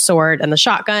lived with the sword and the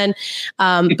shotgun.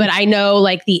 But I know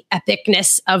the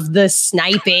epicness of the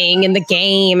sniping in the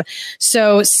game.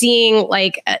 So seeing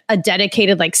a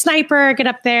dedicated sniper get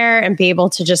up there and be able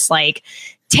to just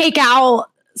take out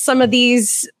some of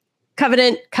these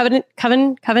Covenant.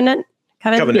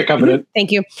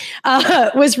 Thank you.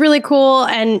 Was really cool.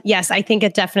 And yes, I think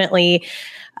it definitely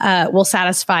will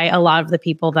satisfy a lot of the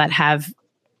people that have,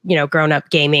 grown up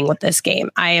gaming with this game.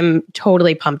 I am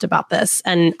totally pumped about this.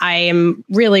 And I am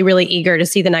really, really eager to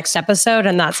see the next episode.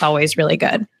 And that's always really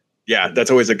good. Yeah,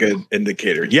 that's always a good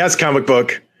indicator. Yes, comic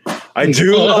book. I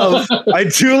do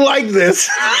like this.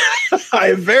 I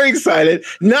am very excited.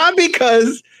 Not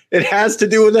because it has to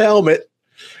do with the helmet.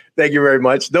 Thank you very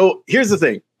much. Though, here's the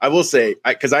thing. I will say,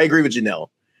 because I agree with Janelle.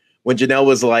 When Janelle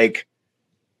was like,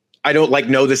 I don't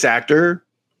know this actor.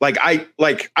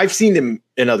 I've seen him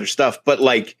in other stuff, but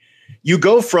you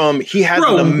go from he has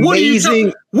an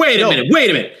amazing. Wait a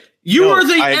minute. You are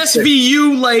the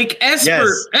SVU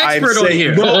expert on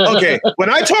here. Well, okay, when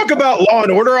I talk about Law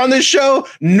and Order on this show,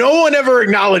 no one ever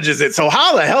acknowledges it. So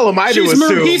how the hell am I to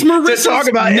assume to talk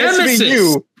about nemesis.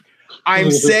 SVU?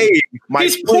 I'm saying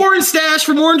he's porn stash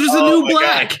from Orange is the New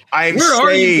Black. Where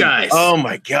are you guys? Oh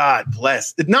my God,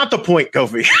 bless. Not the point,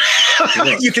 Kofi.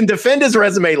 You can defend his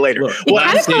resume later. Look, what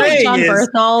I'm saying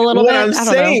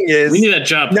is, we need that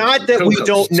job. Not that we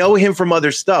don't know him from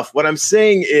other stuff. What I'm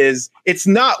saying is, it's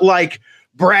not like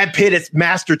Brad Pitt is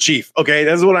Master Chief. Okay,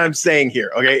 that's what I'm saying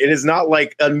here. Okay, it is not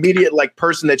like an immediate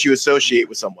person that you associate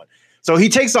with someone. So he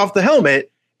takes off the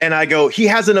helmet, and I go, he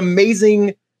has an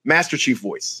amazing Master Chief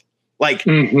voice.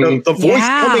 The voice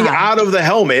coming out of the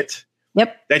helmet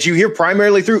that you hear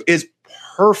primarily through is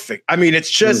perfect. I mean,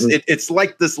 it's just, it's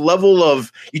like this level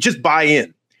of, you just buy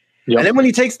in. Yep. And then when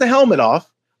he takes the helmet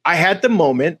off, I had the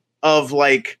moment of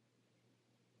I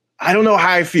don't know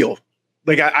how I feel.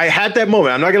 I had that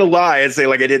moment. I'm not going to lie and say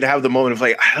I didn't have the moment of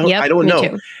I don't know.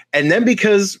 Too. And then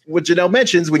because what Janelle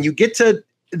mentions, when you get to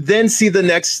then see the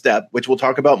next step, which we'll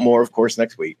talk about more, of course,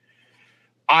 next week,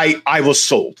 I was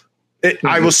sold.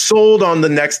 I was sold on the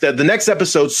next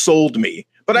episode sold me,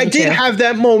 but I did have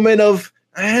that moment of,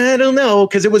 I don't know,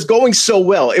 because it was going so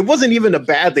well. It wasn't even a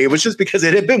bad thing. It was just because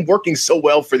it had been working so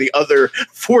well for the other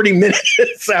 40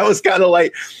 minutes. I was kind of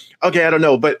like, okay, I don't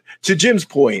know. But to Jim's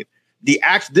point,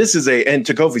 and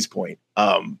to Kofi's point,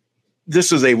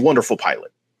 this is a wonderful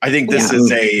pilot. I think this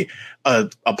is a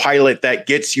pilot that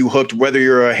gets you hooked, whether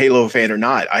you're a Halo fan or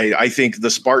not. I think the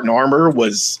Spartan armor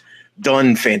was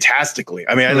done fantastically.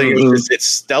 I mean, I think it's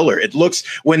stellar. It looks,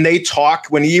 when they talk,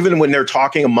 even when they're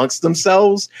talking amongst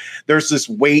themselves, there's this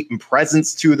weight and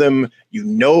presence to them. You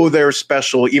know they're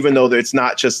special, even though it's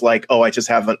not just like, oh,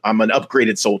 I'm an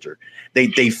upgraded soldier.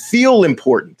 They feel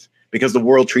important because the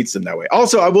world treats them that way.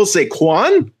 Also, I will say,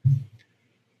 Quan,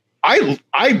 I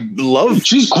love.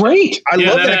 She's great. I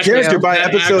love that character by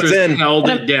episode's end. Held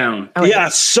it down. Yeah,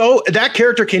 so that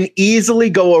character can easily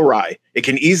go awry. It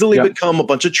can easily become a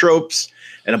bunch of tropes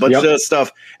and a bunch of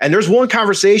stuff. And there's one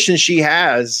conversation she's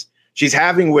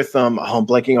having with I'm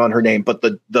blanking on her name, but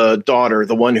the daughter,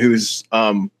 the one who's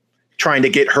trying to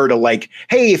get her to like,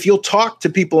 hey, if you'll talk to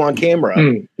people on camera.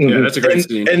 Yeah, that's a great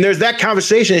scene. And there's that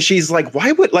conversation, and she's like,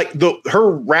 why would her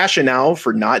rationale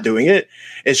for not doing it?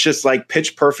 It's just like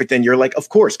pitch perfect. And you're like, of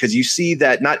course, because you see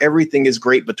that not everything is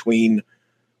great between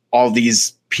all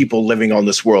these people living on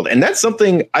this world. And that's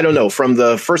something, I don't know, from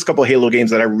the first couple of Halo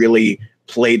games that I really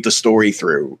played the story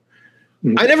through.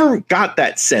 I never got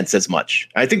that sense as much.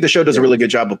 I think the show does a really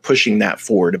good job of pushing that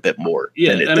forward a bit more.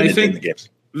 Yeah, and I think the games.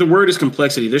 The word is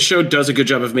complexity. This show does a good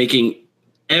job of making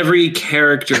every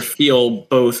character feel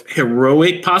both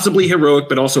possibly heroic,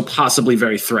 but also possibly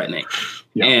very threatening.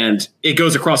 Yeah. And it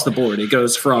goes across the board. It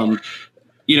goes from,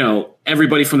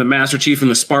 everybody from the Master Chief and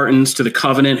the Spartans to the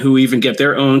Covenant, who even get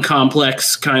their own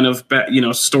complex kind of,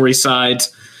 story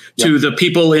sides, to the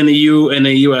people in the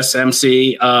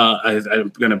USMC. I'm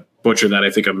going to butcher that. I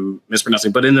think I'm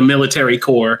mispronouncing, but in the military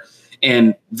corps.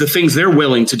 And the things they're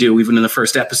willing to do, even in the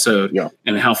first episode,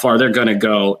 and how far they're going to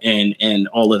go, and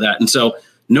all of that. And so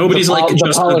nobody's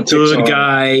just a good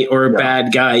guy or a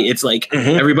bad guy. It's like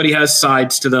everybody has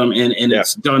sides to them, and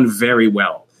it's done very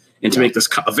well. And to make this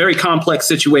a very complex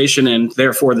situation, and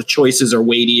therefore the choices are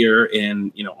weightier,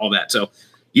 and all that. So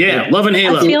loving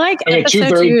Halo. I feel like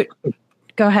episode 2.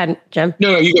 Go ahead, Jim.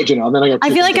 No, you go, Janelle. Then I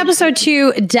feel like episode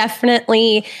 2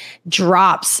 definitely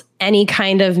drops any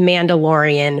kind of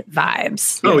Mandalorian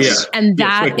vibes. Oh, yeah. And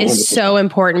that is so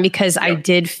important, because I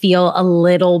did feel a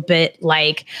little bit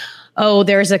like, oh,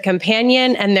 there's a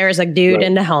companion and there's a dude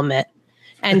in the helmet.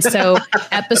 And so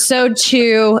episode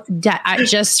 2,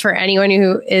 just for anyone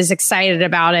who is excited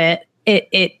about it,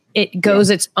 it goes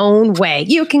its own way.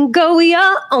 You can go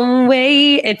your own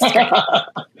way. It's great.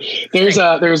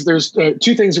 There's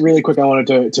two things really quick I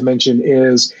wanted to mention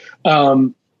is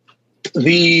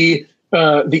the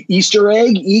Easter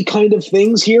egg kind of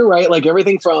things here, right? Like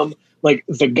everything from like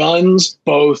the guns,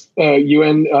 both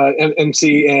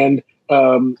UNMC and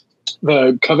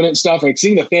the Covenant stuff, like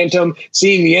seeing the Phantom,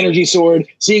 seeing the energy sword,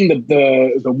 seeing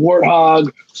the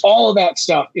Warthog, all of that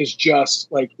stuff is just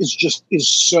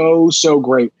so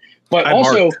great. But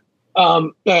also,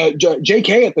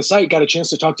 JK at the site got a chance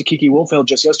to talk to Kiki Wolfeld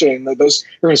just yesterday, and those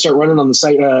are going to start running on the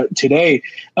site today.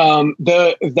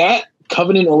 That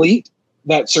Covenant elite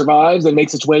that survives and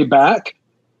makes its way back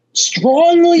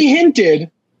strongly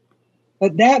hinted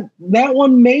that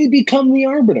one may become the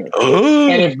Arbiter.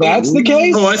 And if that's the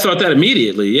case, I thought that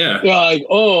immediately. Yeah.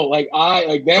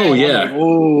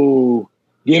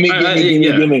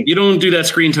 Gimme. You don't do that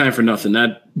screen time for nothing.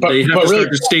 They have to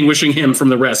start distinguishing him from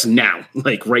the rest now,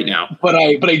 like right now. But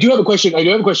I do have a question. I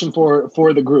do have a question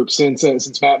for the group since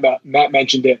Matt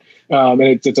mentioned it, and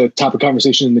it's a topic of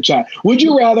conversation in the chat. Would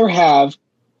you rather have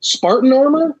Spartan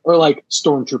armor or like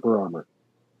Stormtrooper armor?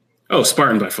 Oh,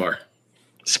 Spartan by far.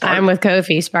 Spartan. I'm with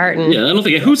Kofi, Spartan. Yeah, I don't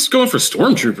think who's going for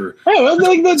Stormtrooper.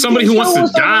 Oh, somebody who wants to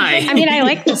die. I mean, I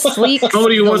like the sleek.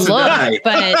 Somebody who wants to die.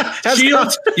 But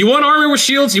shields. You want armor with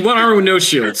shields. You want armor with no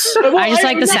shields. I just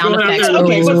like the sound effects.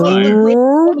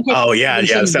 Oh yeah,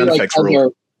 the sound effects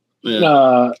rule.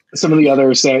 Some of the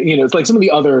other it's like some of the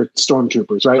other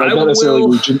Stormtroopers, right? Like not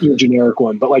necessarily your generic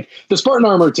one, but like the Spartan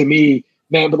armor to me.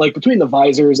 Man, but like between the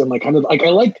visors and like kind of like I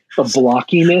like the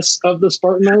blockiness of the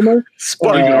Spartan armor.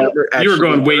 You were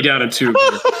going way down a tube.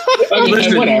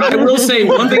 Listen, I will say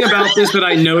one thing about this that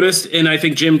I noticed, and I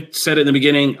think Jim said it in the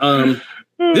beginning.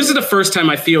 This is the first time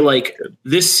I feel like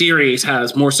this series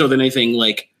has, more so than anything,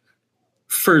 like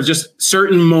for just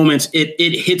certain moments, it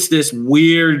hits this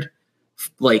weird,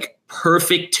 like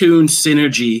perfect tune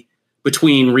synergy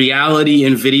between reality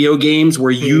and video games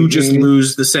where you just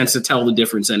lose the sense to tell the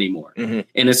difference anymore. And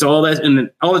it's all that.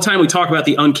 And all the time we talk about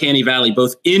the uncanny valley,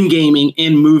 both in gaming,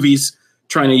 in movies,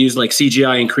 trying to use like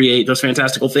CGI and create those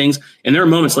fantastical things. And there are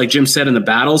moments, like Jim said, in the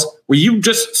battles where you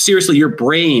just seriously, your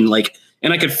brain, like,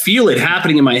 and I could feel it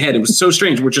happening in my head. It was so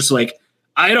strange. We're just like,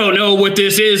 I don't know what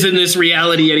this is in this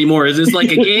reality anymore. Is this like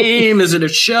a game? Is it a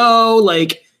show?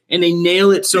 Like, and they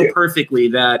nail it so perfectly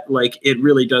that like it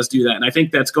really does do that. And I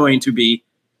think that's going to be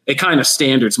a kind of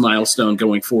standards milestone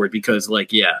going forward because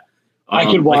like, I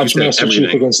could watch Master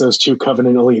Chief against those two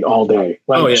Covenant Elite all day.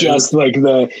 Like just like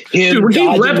him. Dude, when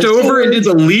he leapt over and did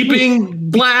the leaping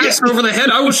blast over the head,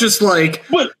 I was just like,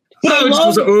 I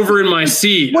was over in my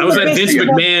seat. I was that Vince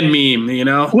McMahon meme, you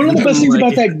know? One of the best things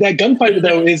about that gunfight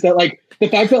though is that like the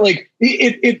fact that like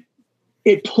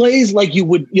it plays like you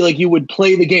would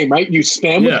play the game, right? You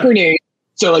spam with grenades.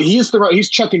 So like he's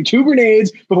chucking 2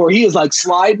 grenades before he is like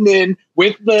sliding in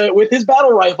with his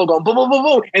battle rifle going boom, boom, boom,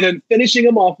 boom, and then finishing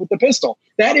him off with the pistol.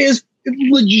 That is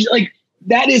like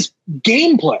that is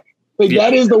gameplay. Like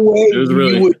that is the way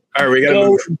you would. All right, we gotta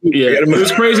move. Yeah, it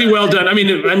was crazy. Well done. I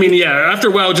mean, yeah. After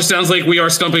a while, it just sounds like we are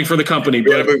stumping for the company.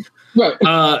 But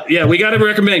we got to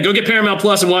recommend. Go get Paramount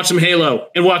Plus and watch some Halo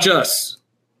and watch us.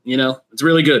 You know, it's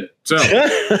really good. So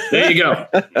there you go.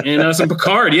 And some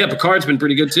Picard. Yeah, Picard's been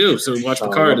pretty good too. So watch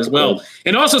Picard as well.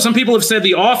 And also some people have said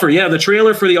The Offer. Yeah, the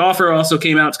trailer for The Offer also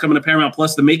came out. It's coming to Paramount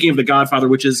Plus. The Making of the Godfather,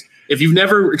 which is, if you've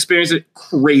never experienced it,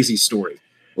 crazy story.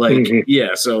 Like,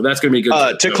 so that's going to be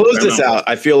good. To close this out,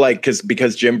 I feel like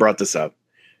because Jim brought this up,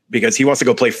 because he wants to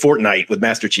go play Fortnite with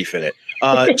Master Chief in it.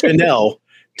 Janelle,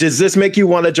 does this make you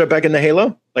want to jump back into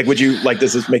Halo? Like,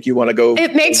 does this make you want to go?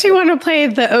 It makes me want to play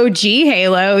the OG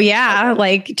Halo. Yeah.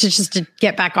 Like to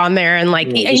get back on there. And like,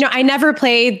 I never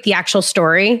played the actual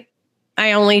story.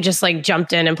 I only just like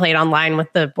jumped in and played online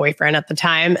with the boyfriend at the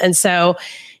time. And so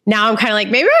now I'm kind of like,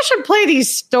 maybe I should play these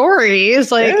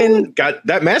stories. Like, and got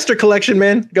that Master Collection,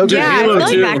 man. Go get Halo 2.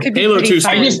 Like that could be Halo 2.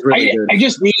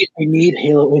 I need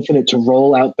Halo Infinite to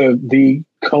roll out the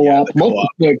co-op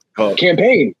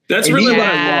campaign. That's really what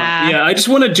I want. Yeah, I just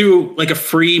want to do like a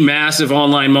free, massive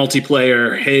online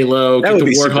multiplayer Halo. Get the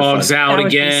Warthogs out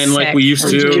again, like we used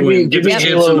to. Get the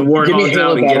chips and the Warthogs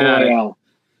out and get at it.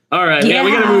 All right, we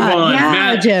got to move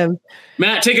on.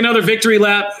 Matt, take another victory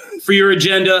lap for your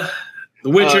agenda. The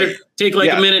Witcher, take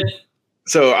a minute.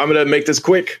 So I'm going to make this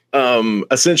quick.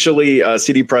 Essentially,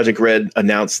 CD Projekt Red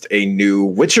announced a new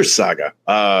Witcher saga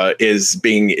is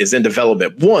in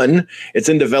development. One, it's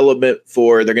in development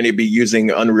they're going to be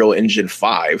using Unreal Engine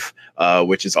 5,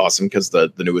 which is awesome because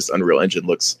the newest Unreal Engine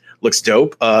looks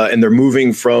dope. And they're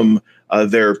moving from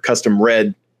their custom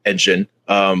Red engine,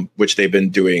 which they've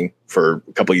been doing for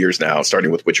a couple of years now,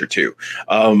 starting with Witcher 2.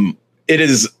 It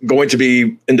is going to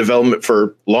be in development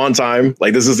for a long time.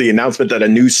 Like, this is the announcement that a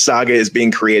new saga is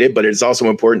being created, but it's also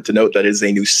important to note that it is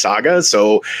a new saga.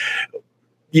 So,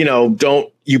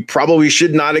 you probably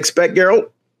should not expect Geralt.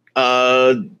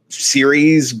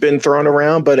 Series been thrown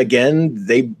around, but again,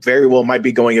 they very well might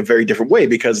be going a very different way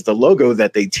because the logo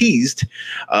that they teased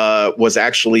was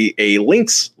actually a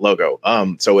Lynx logo.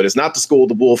 So it is not the School of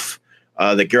the Wolf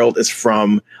that Geralt is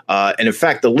from. And in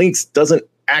fact, the Lynx doesn't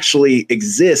actually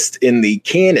exist in the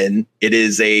canon. It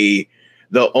is the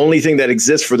only thing that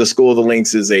exists for the School of the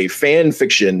Lynx is a fan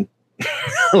fiction,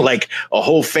 like a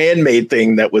whole fan made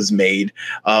thing that was made.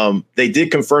 They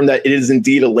did confirm that it is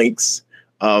indeed a Lynx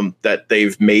that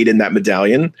they've made in that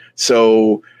medallion.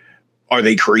 So are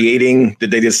they creating,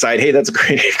 did they decide, hey, that's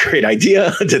a great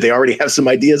idea? Did they already have some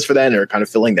ideas for that and are kind of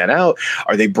filling that out?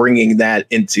 Are they bringing that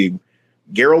into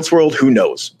Geralt's world? Who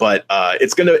knows? But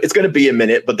it's gonna be a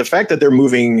minute. But the fact that they're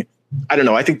moving, I don't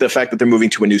know. I think the fact that they're moving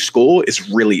to a new school is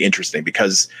really interesting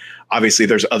because obviously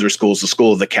there's other schools. The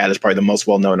School of the Cat is probably the most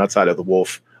well known outside of the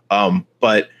Wolf.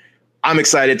 But I'm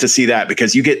excited to see that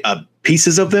because you get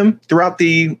pieces of them throughout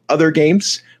the other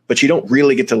games, but you don't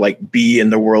really get to like be in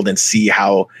the world and see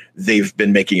how they've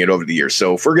been making it over the years.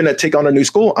 So if we're gonna take on a new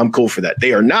school, I'm cool for that.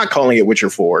 They are not calling it Witcher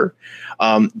 4.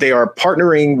 They are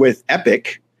partnering with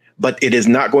Epic, but it is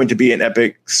not going to be an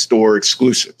Epic Store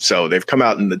exclusive. So they've come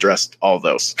out and addressed all of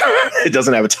those. It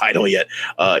doesn't have a title yet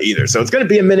either. So it's going to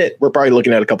be a minute. We're probably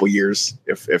looking at a couple years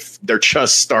if they're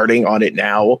just starting on it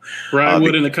now. Brian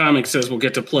Wood in the comics says we'll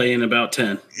get to play in about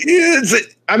 10.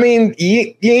 I mean,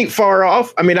 you ain't far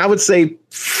off. I mean, I would say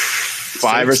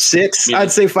 5 or 6. Yeah.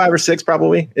 I'd say 5 or 6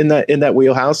 probably in that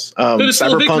wheelhouse.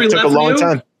 Cyberpunk took a long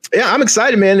time. Yeah, I'm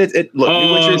excited, man.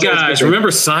 Look, guys, remember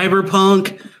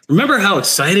Cyberpunk? Remember how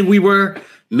excited we were?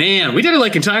 Man, we did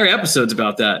like entire episodes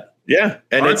about that. Yeah,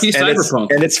 and Cyberpunk.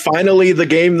 it's finally the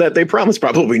game that they promised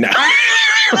probably now.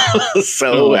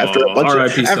 So after a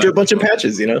bunch of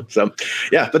patches, So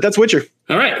yeah, but that's Witcher.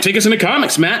 All right, take us into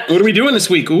comics, Matt. What are we doing this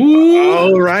week? Ooh.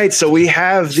 All right, so we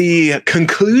have the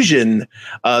conclusion,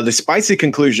 the spicy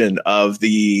conclusion of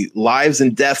the Lives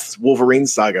and Deaths Wolverine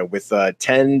saga with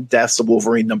 10 Deaths of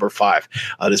Wolverine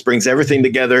 #5. This brings everything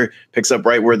together, picks up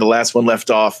right where the last one left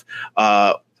off.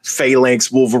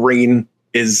 Phalanx Wolverine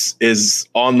is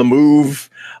on the move.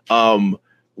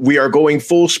 We are going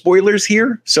full spoilers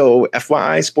here, so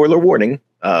FYI, spoiler warning,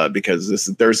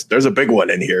 because there's a big one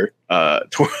in here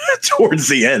towards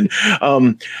the end.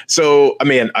 So I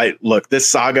mean, this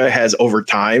saga has over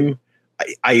time.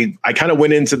 I kind of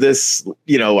went into this,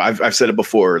 I've said it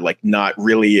before, like not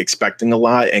really expecting a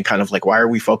lot, and kind of like, why are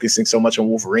we focusing so much on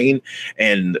Wolverine?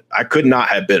 And I could not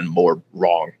have been more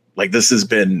wrong. Like, this has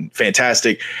been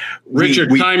fantastic. Richard,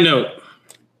 time note.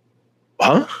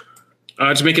 Huh?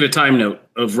 Just make it a time note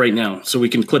of right now, so we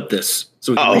can clip this,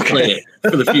 so we can replay it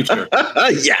for the future.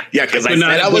 Yeah, because I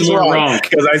said I was wrong.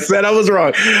 Because I said I was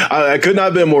wrong. I could not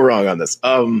have been more wrong on this.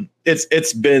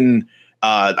 It's been.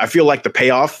 I feel like the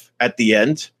payoff at the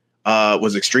end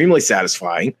was extremely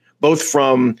satisfying, both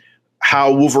from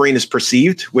how Wolverine is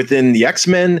perceived within the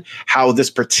X-Men, how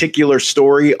this particular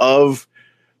story of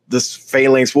this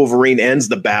Phalanx Wolverine ends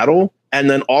the battle, and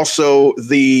then also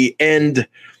the end.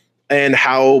 And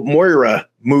how Moira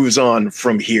moves on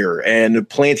from here, and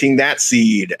planting that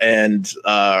seed, and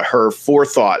her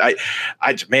forethought.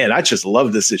 I just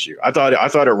love this issue. I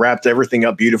thought it wrapped everything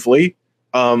up beautifully,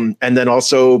 and then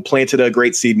also planted a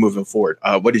great seed moving forward.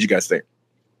 What did you guys think?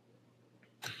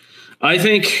 I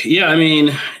think, I mean,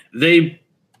 I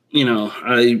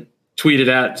tweeted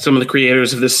at some of the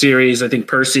creators of this series, I think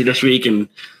Percy this week, and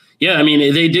I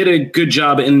mean, they did a good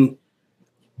job in.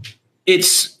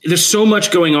 There's so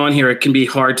much going on here. It can be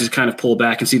hard to kind of pull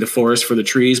back and see the forest for the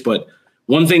trees. But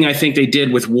one thing I think they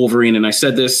did with Wolverine, and I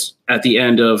said this at the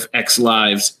end of X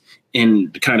Lives in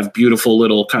the kind of beautiful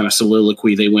little kind of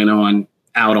soliloquy they went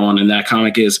out on in that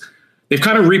comic, is they've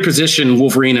kind of repositioned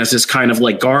Wolverine as this kind of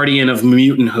like guardian of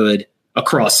mutanthood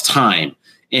across time,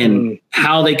 and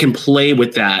how they can play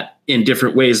with that in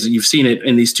different ways. You've seen it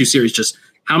in these two series, just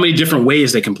how many different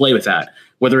ways they can play with that.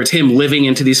 Whether it's him living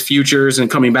into these futures and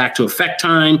coming back to affect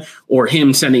time, or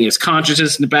him sending his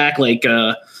consciousness in the back, like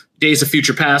Days of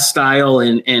Future Past style,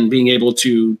 and being able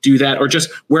to do that, or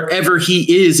just wherever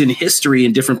he is in history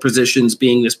in different positions,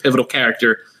 being this pivotal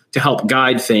character to help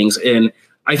guide things. And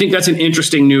I think that's an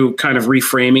interesting new kind of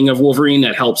reframing of Wolverine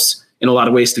that helps in a lot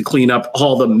of ways to clean up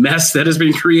all the mess that has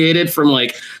been created from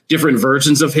like different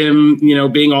versions of him,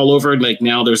 being all over. Like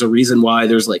now there's a reason why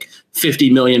there's like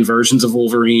 50 million versions of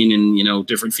Wolverine, and,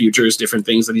 different futures, different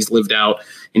things that he's lived out,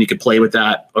 and you could play with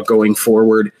that going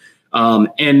forward.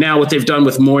 And now what they've done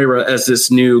with Moira as this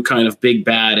new kind of big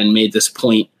bad, and made this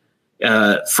point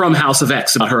from House of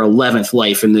X about her 11th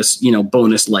life and this,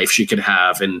 bonus life she could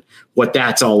have, and what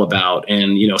that's all about.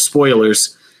 And,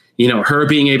 spoilers, her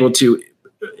being able to,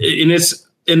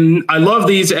 and I love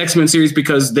these X-Men series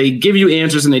because they give you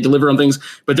answers and they deliver on things,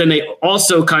 but then they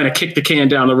also kind of kick the can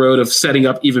down the road of setting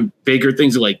up even bigger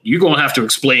things. Like, you're going to have to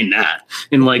explain that.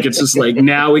 And like, it's just like,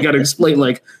 now we got to explain,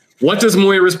 like, what does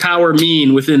Moira's power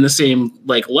mean within the same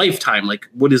like lifetime? Like,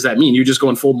 what does that mean? You're just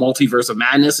going full multiverse of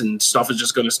madness, and stuff is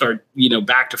just going to start,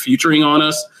 back to futuring on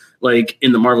us, like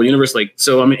in the Marvel universe. Like,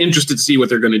 so I'm interested to see what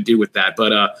they're going to do with that.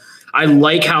 But, I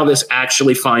like how this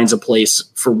actually finds a place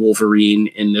for Wolverine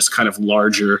in this kind of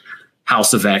larger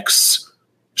House of X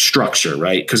structure,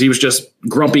 right? Because he was just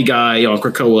grumpy guy on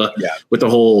Krakoa with the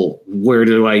whole "where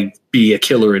do I be a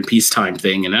killer in peacetime"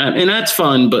 thing, and that's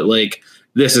fun. But like,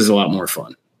 this is a lot more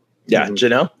fun. Yeah,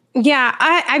 Janelle. Yeah,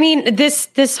 I mean,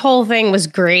 this whole thing was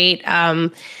great.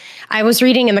 I was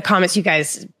reading in the comments, you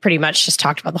guys pretty much just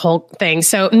talked about the whole thing.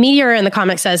 So Meteor in the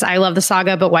comic says, I love the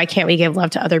saga, but why can't we give love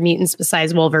to other mutants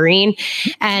besides Wolverine?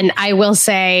 And I will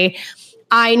say,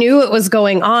 I knew it was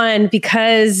going on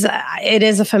because it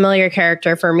is a familiar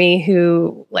character for me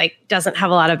who like doesn't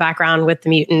have a lot of background with the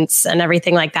mutants and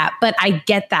everything like that. But I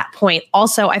get that point.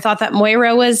 Also, I thought that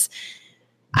Moira was,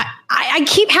 I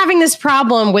keep having this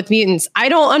problem with mutants. I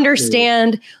don't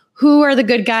understand who are the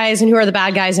good guys and who are the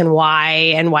bad guys and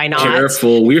why not.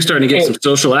 Careful. We're starting to get some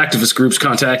social activist groups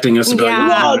contacting us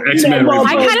about X-Men.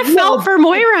 I kind of felt for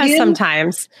Moira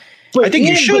sometimes. I think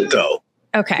you should, though.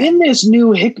 Okay. In this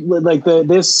new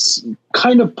this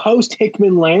kind of post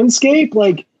Hickman landscape,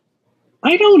 like,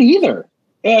 I don't either.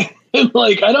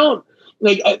 Like, I don't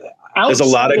like. There's a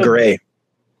lot of gray.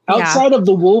 outside of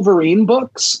the Wolverine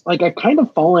books, like I've kind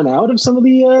of fallen out of some of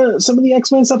the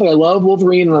X-Men stuff. Like I love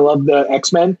Wolverine and I love the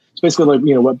X-Men. It's basically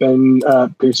like, what Ben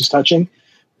Pierce is touching.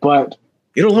 But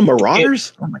you don't love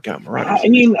Marauders? Oh my God, Marauders! I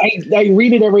mean, I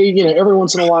read it every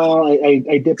once in a while.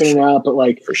 I dip in and out, but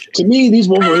like to me, these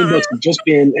Wolverine books have just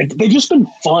been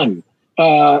fun.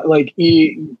 Like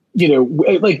they deal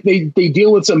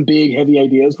with some big heavy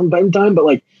ideas from time to time, but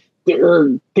like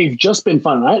they've just been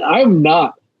fun. I'm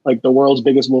not like the world's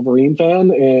biggest Wolverine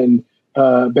fan, and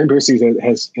Ben Pierce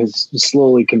has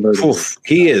slowly converted. Oof,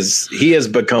 he has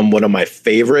become one of my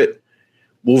favorite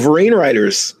Wolverine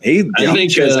writers. I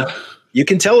think you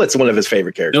can tell it's one of his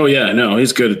favorite characters. Oh yeah, no,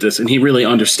 he's good at this, and he really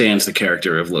understands the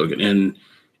character of Logan, and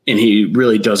he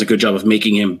really does a good job of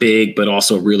making him big, but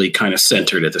also really kind of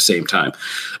centered at the same time.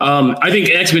 I think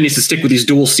X-Men needs to stick with these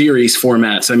dual series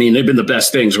formats. I mean, they've been the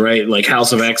best things, right? Like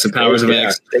House of X and Powers of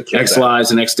X, X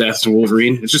Lives and X Deaths and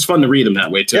Wolverine. It's just fun to read them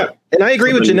that way too. Yeah, and I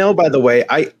agree with Janelle. By the way,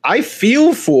 I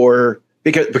feel for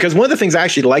because one of the things I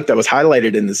actually liked that was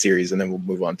highlighted in the series, and then we'll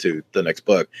move on to the next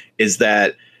book, is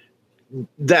that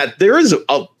there is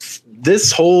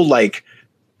this whole like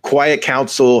quiet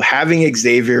council, having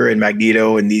Xavier and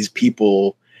Magneto and these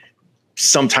people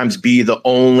sometimes be the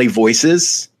only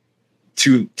voices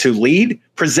to lead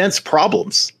presents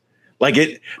problems.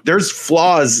 Like there's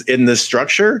flaws in the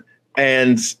structure,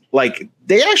 and like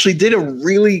they actually did a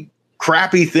really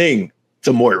crappy thing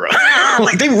to Moira.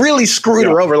 Like they really screwed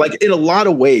her over, like in a lot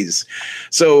of ways.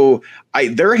 So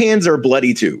their hands are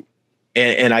bloody too.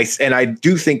 And I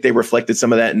do think they reflected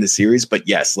some of that in the series, but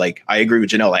yes, like I agree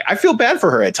with Janelle. Like I feel bad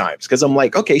for her at times because I'm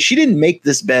like, okay, she didn't make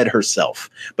this bed herself,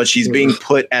 but she's being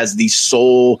put as the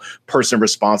sole person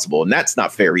responsible, and that's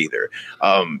not fair either.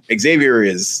 Xavier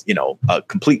is, a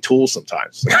complete tool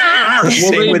sometimes.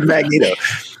 Same with Magneto.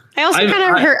 I also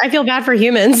I feel bad for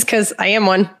humans because I am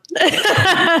one.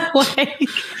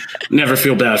 Never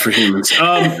feel bad for humans.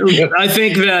 I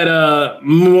think that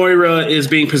Moira is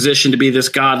being positioned to be this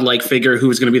godlike figure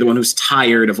who is going to be the one who's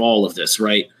tired of all of this,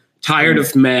 right? Tired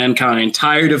of mankind,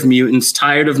 tired of mutants,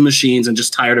 tired of machines, and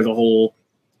just tired of the whole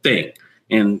thing.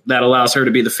 And that allows her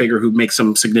to be the figure who makes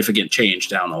some significant change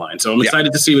down the line. So I'm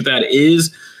excited to see what that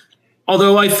is.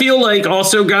 Although I feel like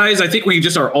also, guys, I think we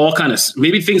just are all kind of,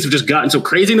 maybe things have just gotten so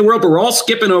crazy in the world, but we're all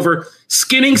skipping over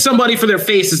skinning somebody for their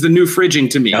face is the new fridging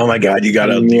to me. Oh my God, you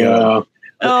gotta.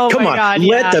 Come on, God,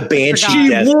 let the Banshee.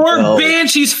 She wore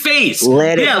Banshee's face.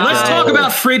 Let's talk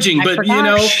about fridging, but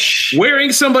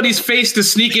wearing somebody's face to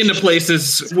sneak into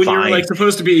places when you're like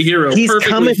supposed to be a hero. He's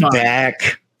coming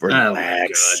back.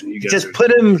 Relax. Just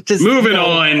put him. Just moving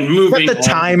on. Set the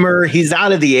timer. He's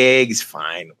out of the eggs.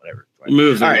 Fine, whatever.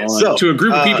 Moving on so, to a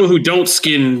group of people who don't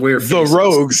wear faces. The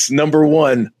Rogues, number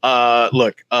one.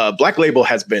 Look, Black Label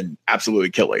has been absolutely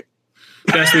killing.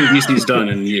 Best thing DC's done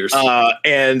in years.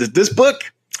 And this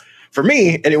book, for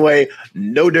me anyway,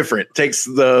 no different. Takes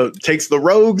the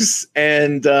Rogues,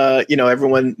 and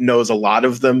everyone knows a lot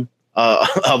of them.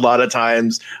 A lot of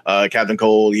times, Captain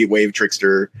Cold, Heatwave,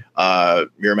 Trickster,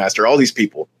 Mirror Master, all these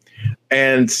people.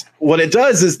 And what it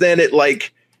does is then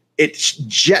it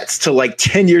jets to like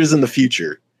 10 years in the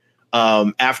future,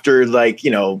 after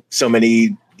so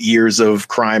many years of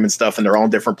crime and stuff, and they're all in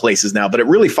different places now, but it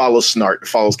really follows Snart, it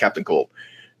follows Captain Cold.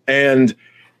 And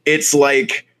it's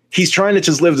like, he's trying to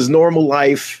just live his normal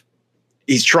life.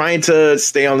 He's trying to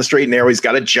stay on the straight and narrow. He's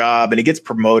got a job and he gets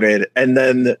promoted. And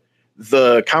then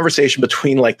the conversation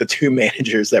between like the two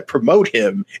managers that promote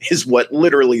him is what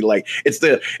literally it's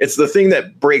the thing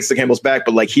that breaks the camel's back.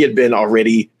 But like he had been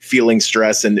already feeling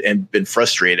stress and been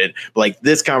frustrated. But like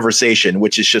this conversation,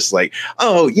 which is just like,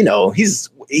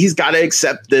 he's got to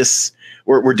accept this.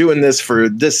 We're doing this for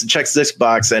this, checks this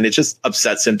box, and it just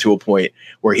upsets him to a point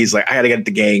where he's like, I got to get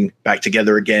the gang back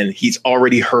together again. He's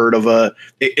already heard of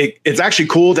it's actually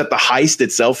cool that the heist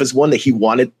itself is one that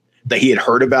he had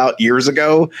heard about years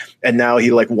ago, and now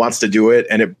he wants to do it,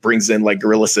 and it brings in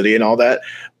Gorilla City and all that.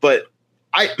 But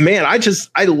I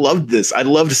loved this. I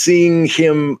loved seeing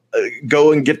him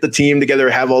go and get the team together,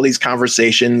 have all these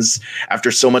conversations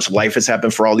after so much life has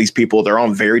happened for all these people. They're all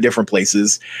in very different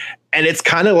places, and it's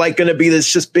kind of going to be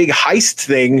this just big heist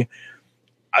thing.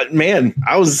 Man,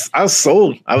 I was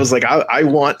sold. I was like, I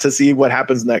want to see what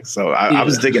happens next. So I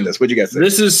was digging this. What'd you guys think?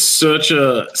 This is such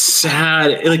a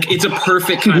sad, it's a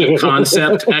perfect kind of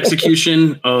concept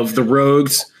execution of the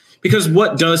Rogues, because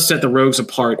what does set the Rogues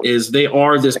apart is they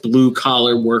are this blue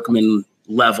collar workman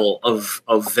level of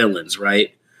villains,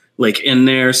 right? And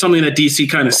they're something that DC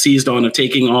kind of seized on, of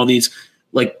taking all these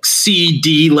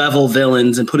CD level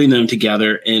villains and putting them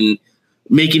together and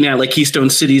making that Keystone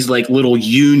City's little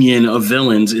union of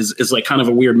villains is kind of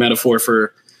a weird metaphor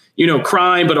for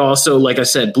crime, but also, like I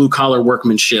said, blue collar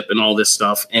workmanship and all this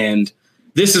stuff. And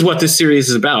this is what this series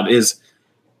is about.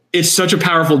 It's such a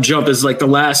powerful jump as like the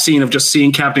last scene of just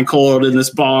seeing Captain Cold in this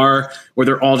bar where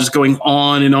they're all just going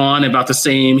on and on about the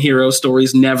same hero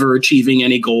stories, never achieving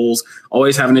any goals,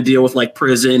 always having to deal with like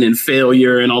prison and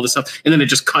failure and all this stuff. And then it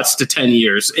just cuts to 10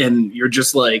 years and you're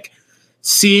just like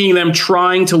seeing them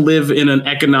trying to live in an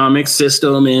economic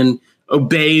system and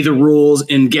obey the rules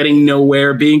and getting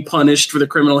nowhere, being punished for the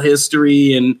criminal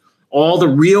history and all the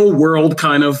real world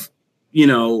kind of,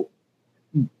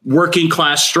 working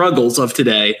class struggles of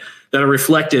today that are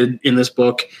reflected in this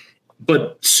book,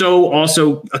 but so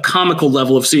also a comical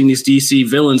level of seeing these DC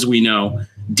villains we know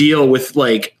deal with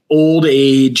like old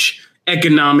age,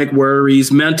 economic worries,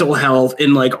 mental health,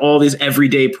 and like all these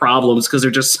everyday problems because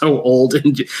they're just so old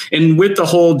and with the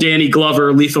whole Danny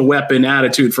Glover Lethal Weapon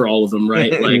attitude for all of them,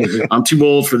 right? Like I'm too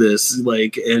old for this,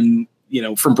 like, and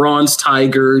from Bronze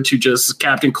Tiger to just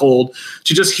Captain Cold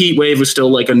to just Heatwave was still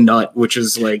like a nut, which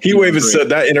is like Heatwave is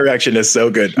that interaction is so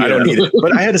good. Yeah. I don't need it,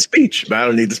 but I had a speech, but I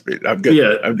don't need the speech. I'm good.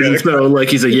 Yeah. I'm good. And so like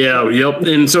he's like, yeah, yep.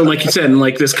 And so like you said, and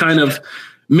like this kind of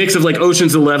mix of like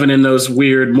Ocean's 11 and those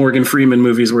weird Morgan Freeman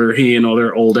movies where he and all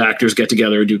their old actors get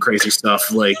together and do crazy stuff.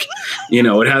 Like,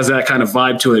 it has that kind of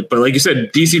vibe to it. But like you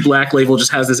said, DC Black Label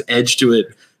just has this edge to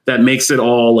it that makes it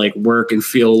all like work and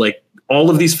feel like all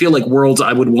of these feel like worlds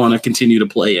I would want to continue to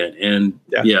play in. And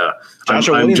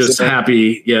I'm just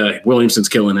happy. Yeah. Williamson's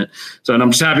killing it. So, and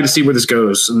I'm just happy to see where this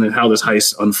goes and then how this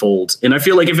heist unfolds. And I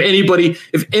feel like if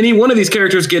any one of these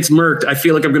characters gets murked, I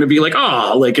feel like I'm going to be like,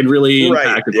 and really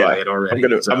impacted by it already.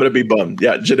 I'm going to be bummed.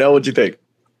 Yeah. Janelle, what'd you think?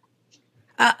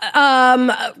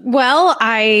 Well,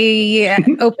 I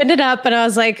opened it up and I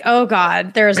was like, oh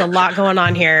God, there's a lot going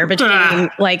on here between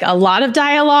like a lot of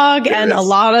dialogue and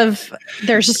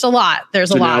there's just a lot. There's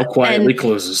a lot. Quietly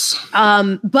closes.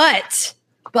 But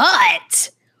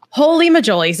holy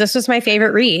majolies, this was my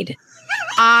favorite read.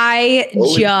 I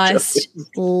just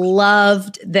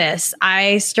loved this.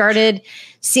 I started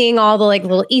seeing all the like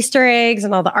little Easter eggs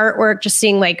and all the artwork, just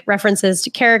seeing like references to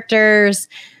characters.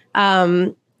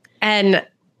 And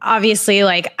obviously,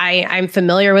 like I'm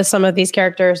familiar with some of these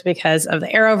characters because of the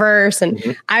Arrowverse,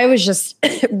 and I was just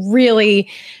really,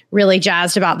 really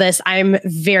jazzed about this. I'm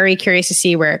very curious to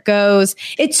see where it goes.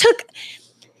 They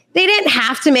didn't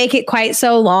have to make it quite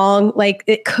so long. Like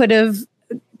it could have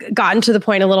gotten to the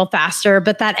point a little faster,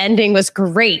 but that ending was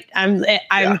great. I'm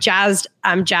jazzed.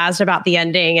 I'm jazzed about the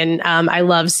ending, and I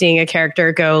love seeing a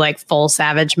character go like full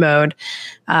savage mode.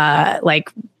 And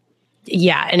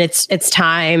it's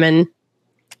time, and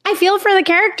I feel for the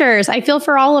characters. I feel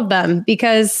for all of them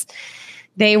because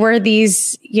they were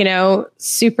these,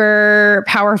 super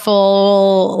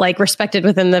powerful, like respected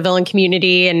within the villain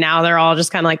community. And now they're all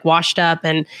just kind of like washed up.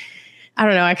 And I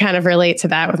don't know. I kind of relate to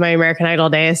that with my American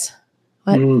Idol days.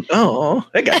 What?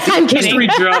 I got I'm kidding.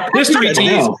 History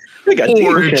team.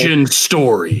 Origin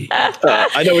story.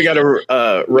 I know we got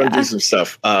to run through some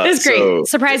stuff. It's great. So,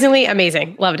 surprisingly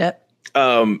amazing. Loved it.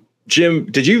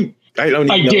 Jim, did you? I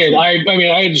did.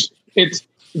 It's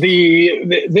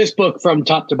this book from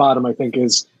top to bottom, I think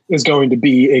is going to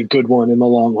be a good one in the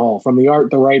long haul. From the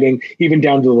art, the writing, even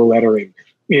down to the lettering,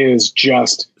 is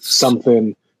just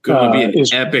something. Going to be an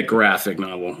epic graphic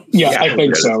novel. Yeah, I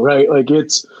think so. Right, like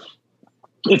it's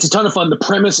a ton of fun. The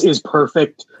premise is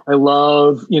perfect. I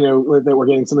love that we're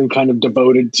getting something kind of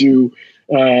devoted to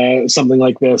something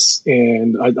like this,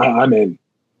 and I'm in.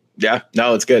 Yeah,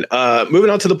 no, it's good.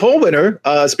 Moving on to the poll winner.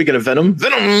 Speaking of Venom,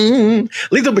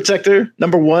 Lethal Protector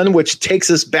 #1, which takes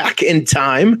us back in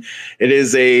time.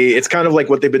 It's kind of like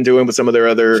what they've been doing with some of their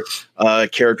other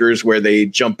characters, where they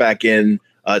jump back in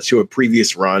to a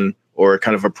previous run or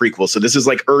kind of a prequel. So this is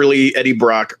like early Eddie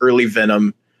Brock, early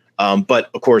Venom,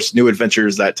 but of course, new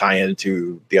adventures that tie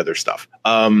into the other stuff.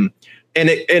 And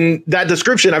that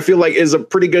description, I feel like, is a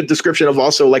pretty good description of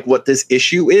also like what this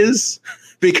issue is.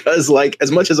 Because, like, as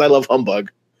much as I love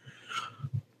Humbug,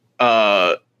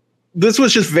 this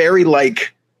was just very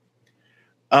like,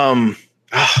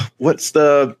 what's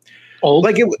the old?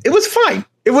 Like it was fine.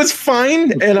 It was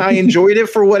fine, and I enjoyed it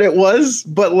for what it was.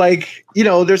 But like,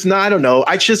 there's not. I don't know.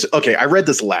 I read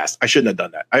this last. I shouldn't have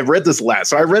done that. I read this last.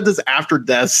 So I read this after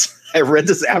Deaths. I read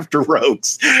this after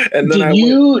Rogues. And then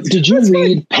did you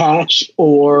read Patch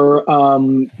or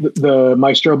the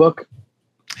Maestro book?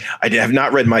 I have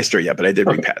not read Meister yet, but I did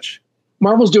read Patch.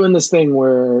 Marvel's doing this thing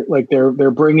where like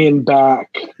they're bringing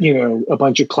back, a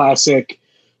bunch of classic,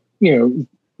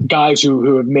 guys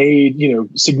who have made,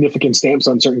 significant stamps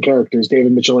on certain characters.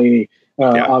 David Michelinie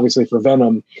obviously for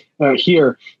Venom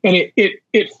here, and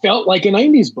it felt like a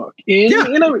 '90s book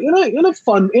in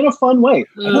a fun way.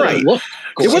 Right. Look,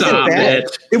 it wasn't bad.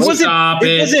 It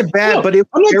wasn't bad, no, but it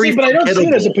I'm not very saying, but I don't see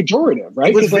it as a forgettable. pejorative,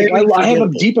 right? Because like I have a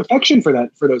deep affection for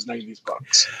those '90s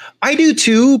books. I do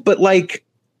too, but like,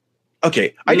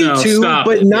 okay, I do too,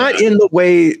 but not in the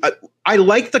way. I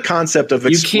like the concept of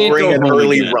exploring an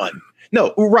early run.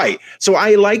 No, right. So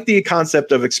I like the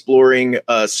concept of exploring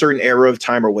a certain era of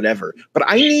time or whatever, but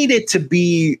I need it to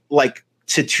be like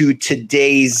to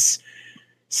today's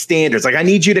standards. Like I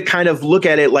need you to kind of look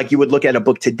at it like you would look at a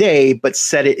book today, but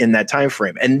set it in that time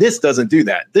frame. And this doesn't do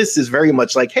that. This is very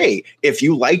much like, hey, if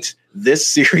you liked this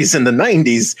series in the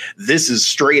 90s, this is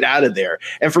straight out of there.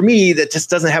 And for me, that just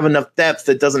doesn't have enough depth.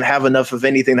 It doesn't have enough of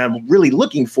anything that I'm really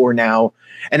looking for now.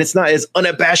 And it's not as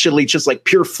unabashedly just like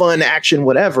pure fun action,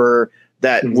 whatever,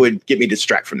 that would get me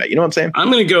distracted from that. You know what I'm saying?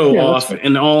 I'm going to go off,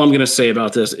 and all I'm going to say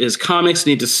about this is comics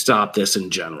need to stop this in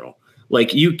general.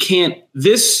 Like you can't,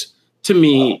 this to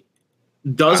me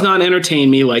does not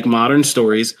entertain me like modern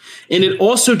stories. And it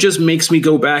also just makes me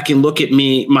go back and look at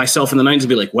myself in the 90s and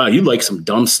be like, wow, you like some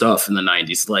dumb stuff in the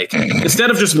 90s. Like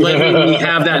instead of just letting me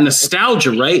have that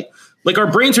nostalgia, right? Like our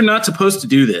brains are not supposed to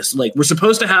do this. Like we're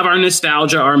supposed to have our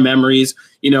nostalgia, our memories,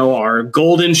 our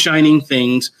golden shining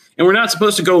things. And we're not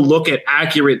supposed to go look at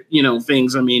accurate,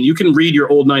 things. I mean, you can read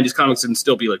your old 90s comics and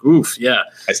still be like, oof, yeah.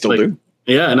 I still do.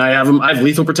 Yeah, and I have them. I have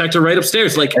Lethal Protector right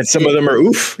upstairs. Like, and some of them are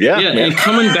oof. Yeah. And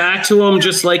coming back to them,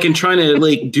 just like and trying to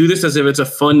like do this as if it's a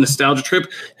fun nostalgia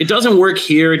trip. It doesn't work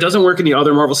here. It doesn't work in the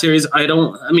other Marvel series.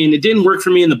 It didn't work for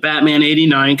me in the Batman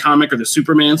 '89 comic or the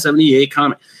Superman '78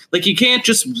 comic. Like, you can't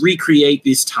just recreate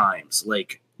these times.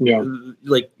 Like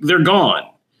they're gone.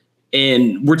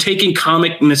 And we're taking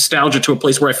comic nostalgia to a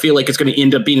place where I feel like it's going to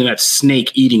end up being that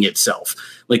snake eating itself.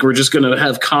 Like we're just going to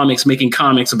have comics making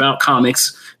comics about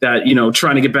comics that,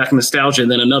 trying to get back nostalgia,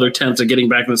 and then another attempt at getting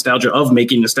back nostalgia of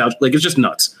making nostalgia. Like it's just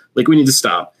nuts. Like we need to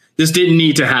stop. This didn't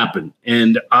need to happen.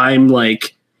 And I'm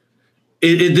like,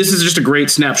 this is just a great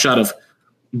snapshot of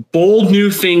bold new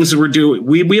things that we're doing.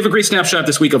 We have a great snapshot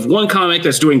this week of one comic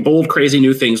that's doing bold, crazy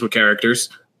new things with characters.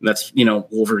 That's,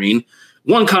 Wolverine.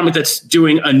 One comic that's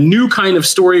doing a new kind of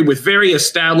story with very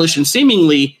established and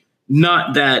seemingly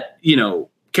not that,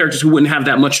 characters who wouldn't have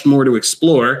that much more to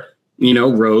explore,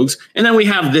 rogues. And then we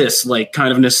have this like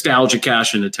kind of nostalgia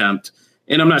cash-in attempt.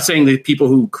 And I'm not saying the people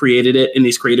who created it and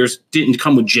these creators didn't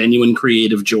come with genuine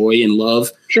creative joy and love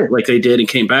like they did and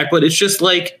came back. But it's just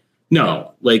like,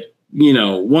 no, like,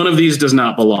 one of these does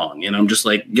not belong. And I'm just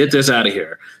like, get this out of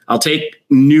here. I'll take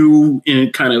new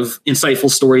and kind of insightful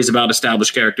stories about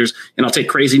established characters, and I'll take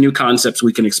crazy new concepts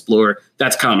we can explore.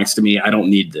 That's comics to me. I don't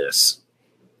need this.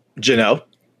 Janelle?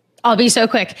 I'll be so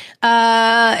quick.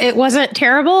 It wasn't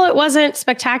terrible. It wasn't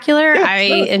spectacular. I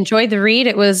enjoyed the read.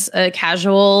 It was a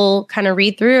casual kind of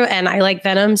read through, and I like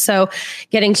Venom. So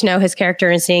getting to know his character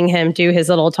and seeing him do his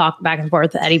little talk back and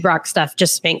forth, the Eddie Brock stuff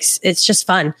it's just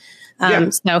fun.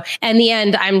 So in the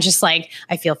end, I'm just like,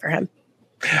 I feel for him.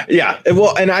 Yeah.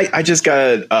 Well, and I just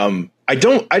got, I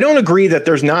don't agree that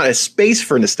there's not a space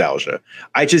for nostalgia.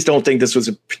 I just don't think this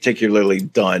was particularly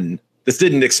done. This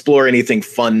didn't explore anything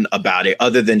fun about it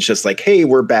other than just like, hey,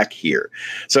 we're back here.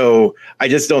 So I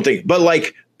just don't think, but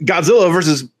like Godzilla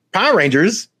versus Power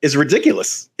Rangers is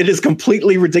ridiculous. It is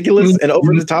completely ridiculous and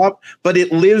over the top, but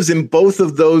it lives in both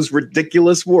of those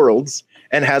ridiculous worlds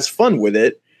and has fun with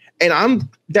it. And I'm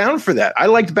down for that. I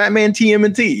liked Batman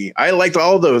TMNT. I liked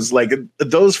all those. Like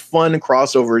those fun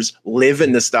crossovers live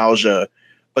in nostalgia,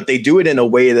 but they do it in a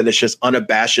way that is just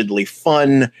unabashedly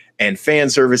fun and fan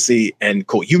servicey and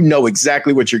cool. You know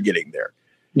exactly what you're getting there.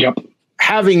 Yep.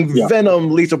 Having Venom,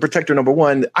 Lethal Protector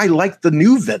 #1, I like the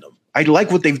new Venom. I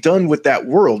like what they've done with that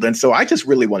world. And so I just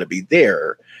really want to be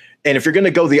there. And if you're going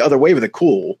to go the other way with it,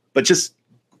 cool. But just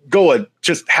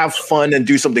just have fun and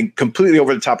do something completely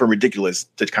over the top and ridiculous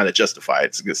to kind of justify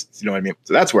it. Because, you know what I mean?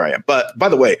 So that's where I am. But by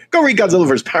the way, go read Godzilla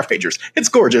vs. Power Rangers. It's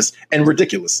gorgeous and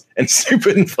ridiculous and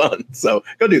stupid and fun. So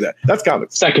go do that. That's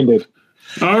comics. Seconded.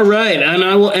 All right. And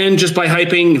I will end just by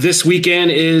hyping this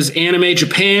weekend is Anime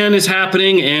Japan is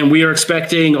happening. And we are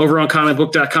expecting over on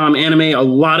comicbook.com anime, a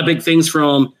lot of big things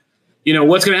from,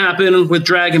 what's going to happen with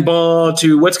Dragon Ball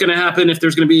to what's going to happen if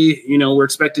there's going to be, we're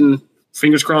expecting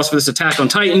fingers crossed for this Attack on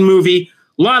Titan movie.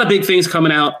 A lot of big things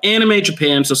coming out. Anime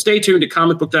Japan. So stay tuned to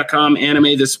comicbook.com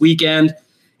anime this weekend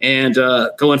and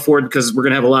going forward because we're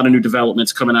going to have a lot of new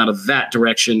developments coming out of that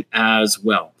direction as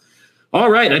well. All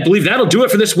right. I believe that'll do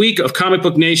it for this week of Comic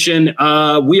Book Nation.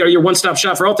 We are your one-stop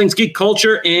shop for all things geek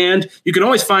culture, and you can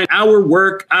always find our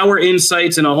work, our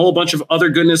insights, and a whole bunch of other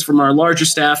goodness from our larger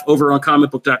staff over on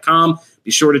comicbook.com.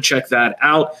 Be sure to check that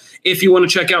out. If you want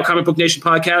to check out Comic Book Nation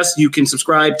podcast, you can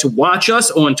subscribe to watch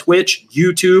us on Twitch,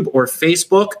 YouTube, or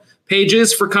Facebook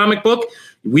pages for Comic Book.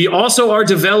 We also are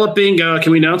developing,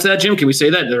 can we announce that, Jim? Can we say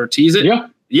that or tease it? Yeah.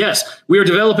 Yes. We are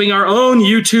developing our own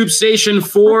YouTube station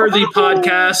for the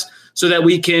podcast, so that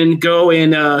we can go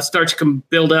and start to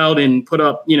build out and put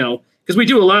up, because we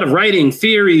do a lot of writing,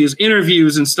 theories,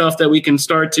 interviews, and stuff that we can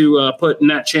start to put in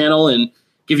that channel and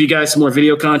give you guys some more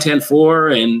video content for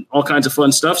and all kinds of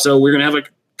fun stuff. So we're going to have a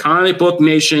Comic Book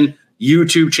Nation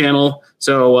YouTube channel.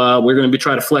 So we're going to be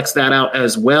trying to flex that out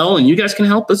as well. And you guys can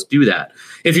help us do that.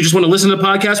 If you just want to listen to the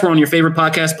podcast, we're on your favorite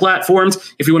podcast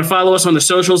platforms. If you want to follow us on the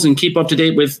socials and keep up to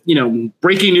date with,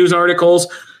 breaking news articles,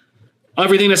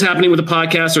 everything that's happening with the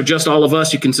podcast, or just all of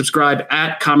us, you can subscribe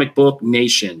at Comic Book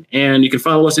Nation. And you can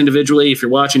follow us individually. If you're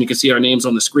watching, you can see our names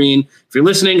on the screen. If you're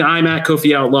listening, I'm at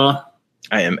Kofi Outlaw.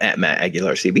 I am at Matt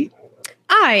Aguilar CB.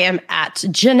 I am at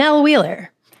Janelle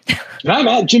Wheeler. And I'm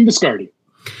at Jim Viscardi.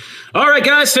 All right,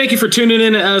 guys. Thank you for tuning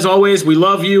in. As always, we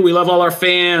love you. We love all our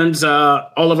fans,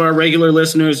 all of our regular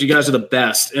listeners. You guys are the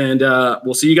best. And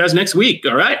we'll see you guys next week.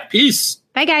 All right. Peace.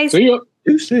 Bye, guys. See you.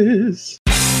 Deuces.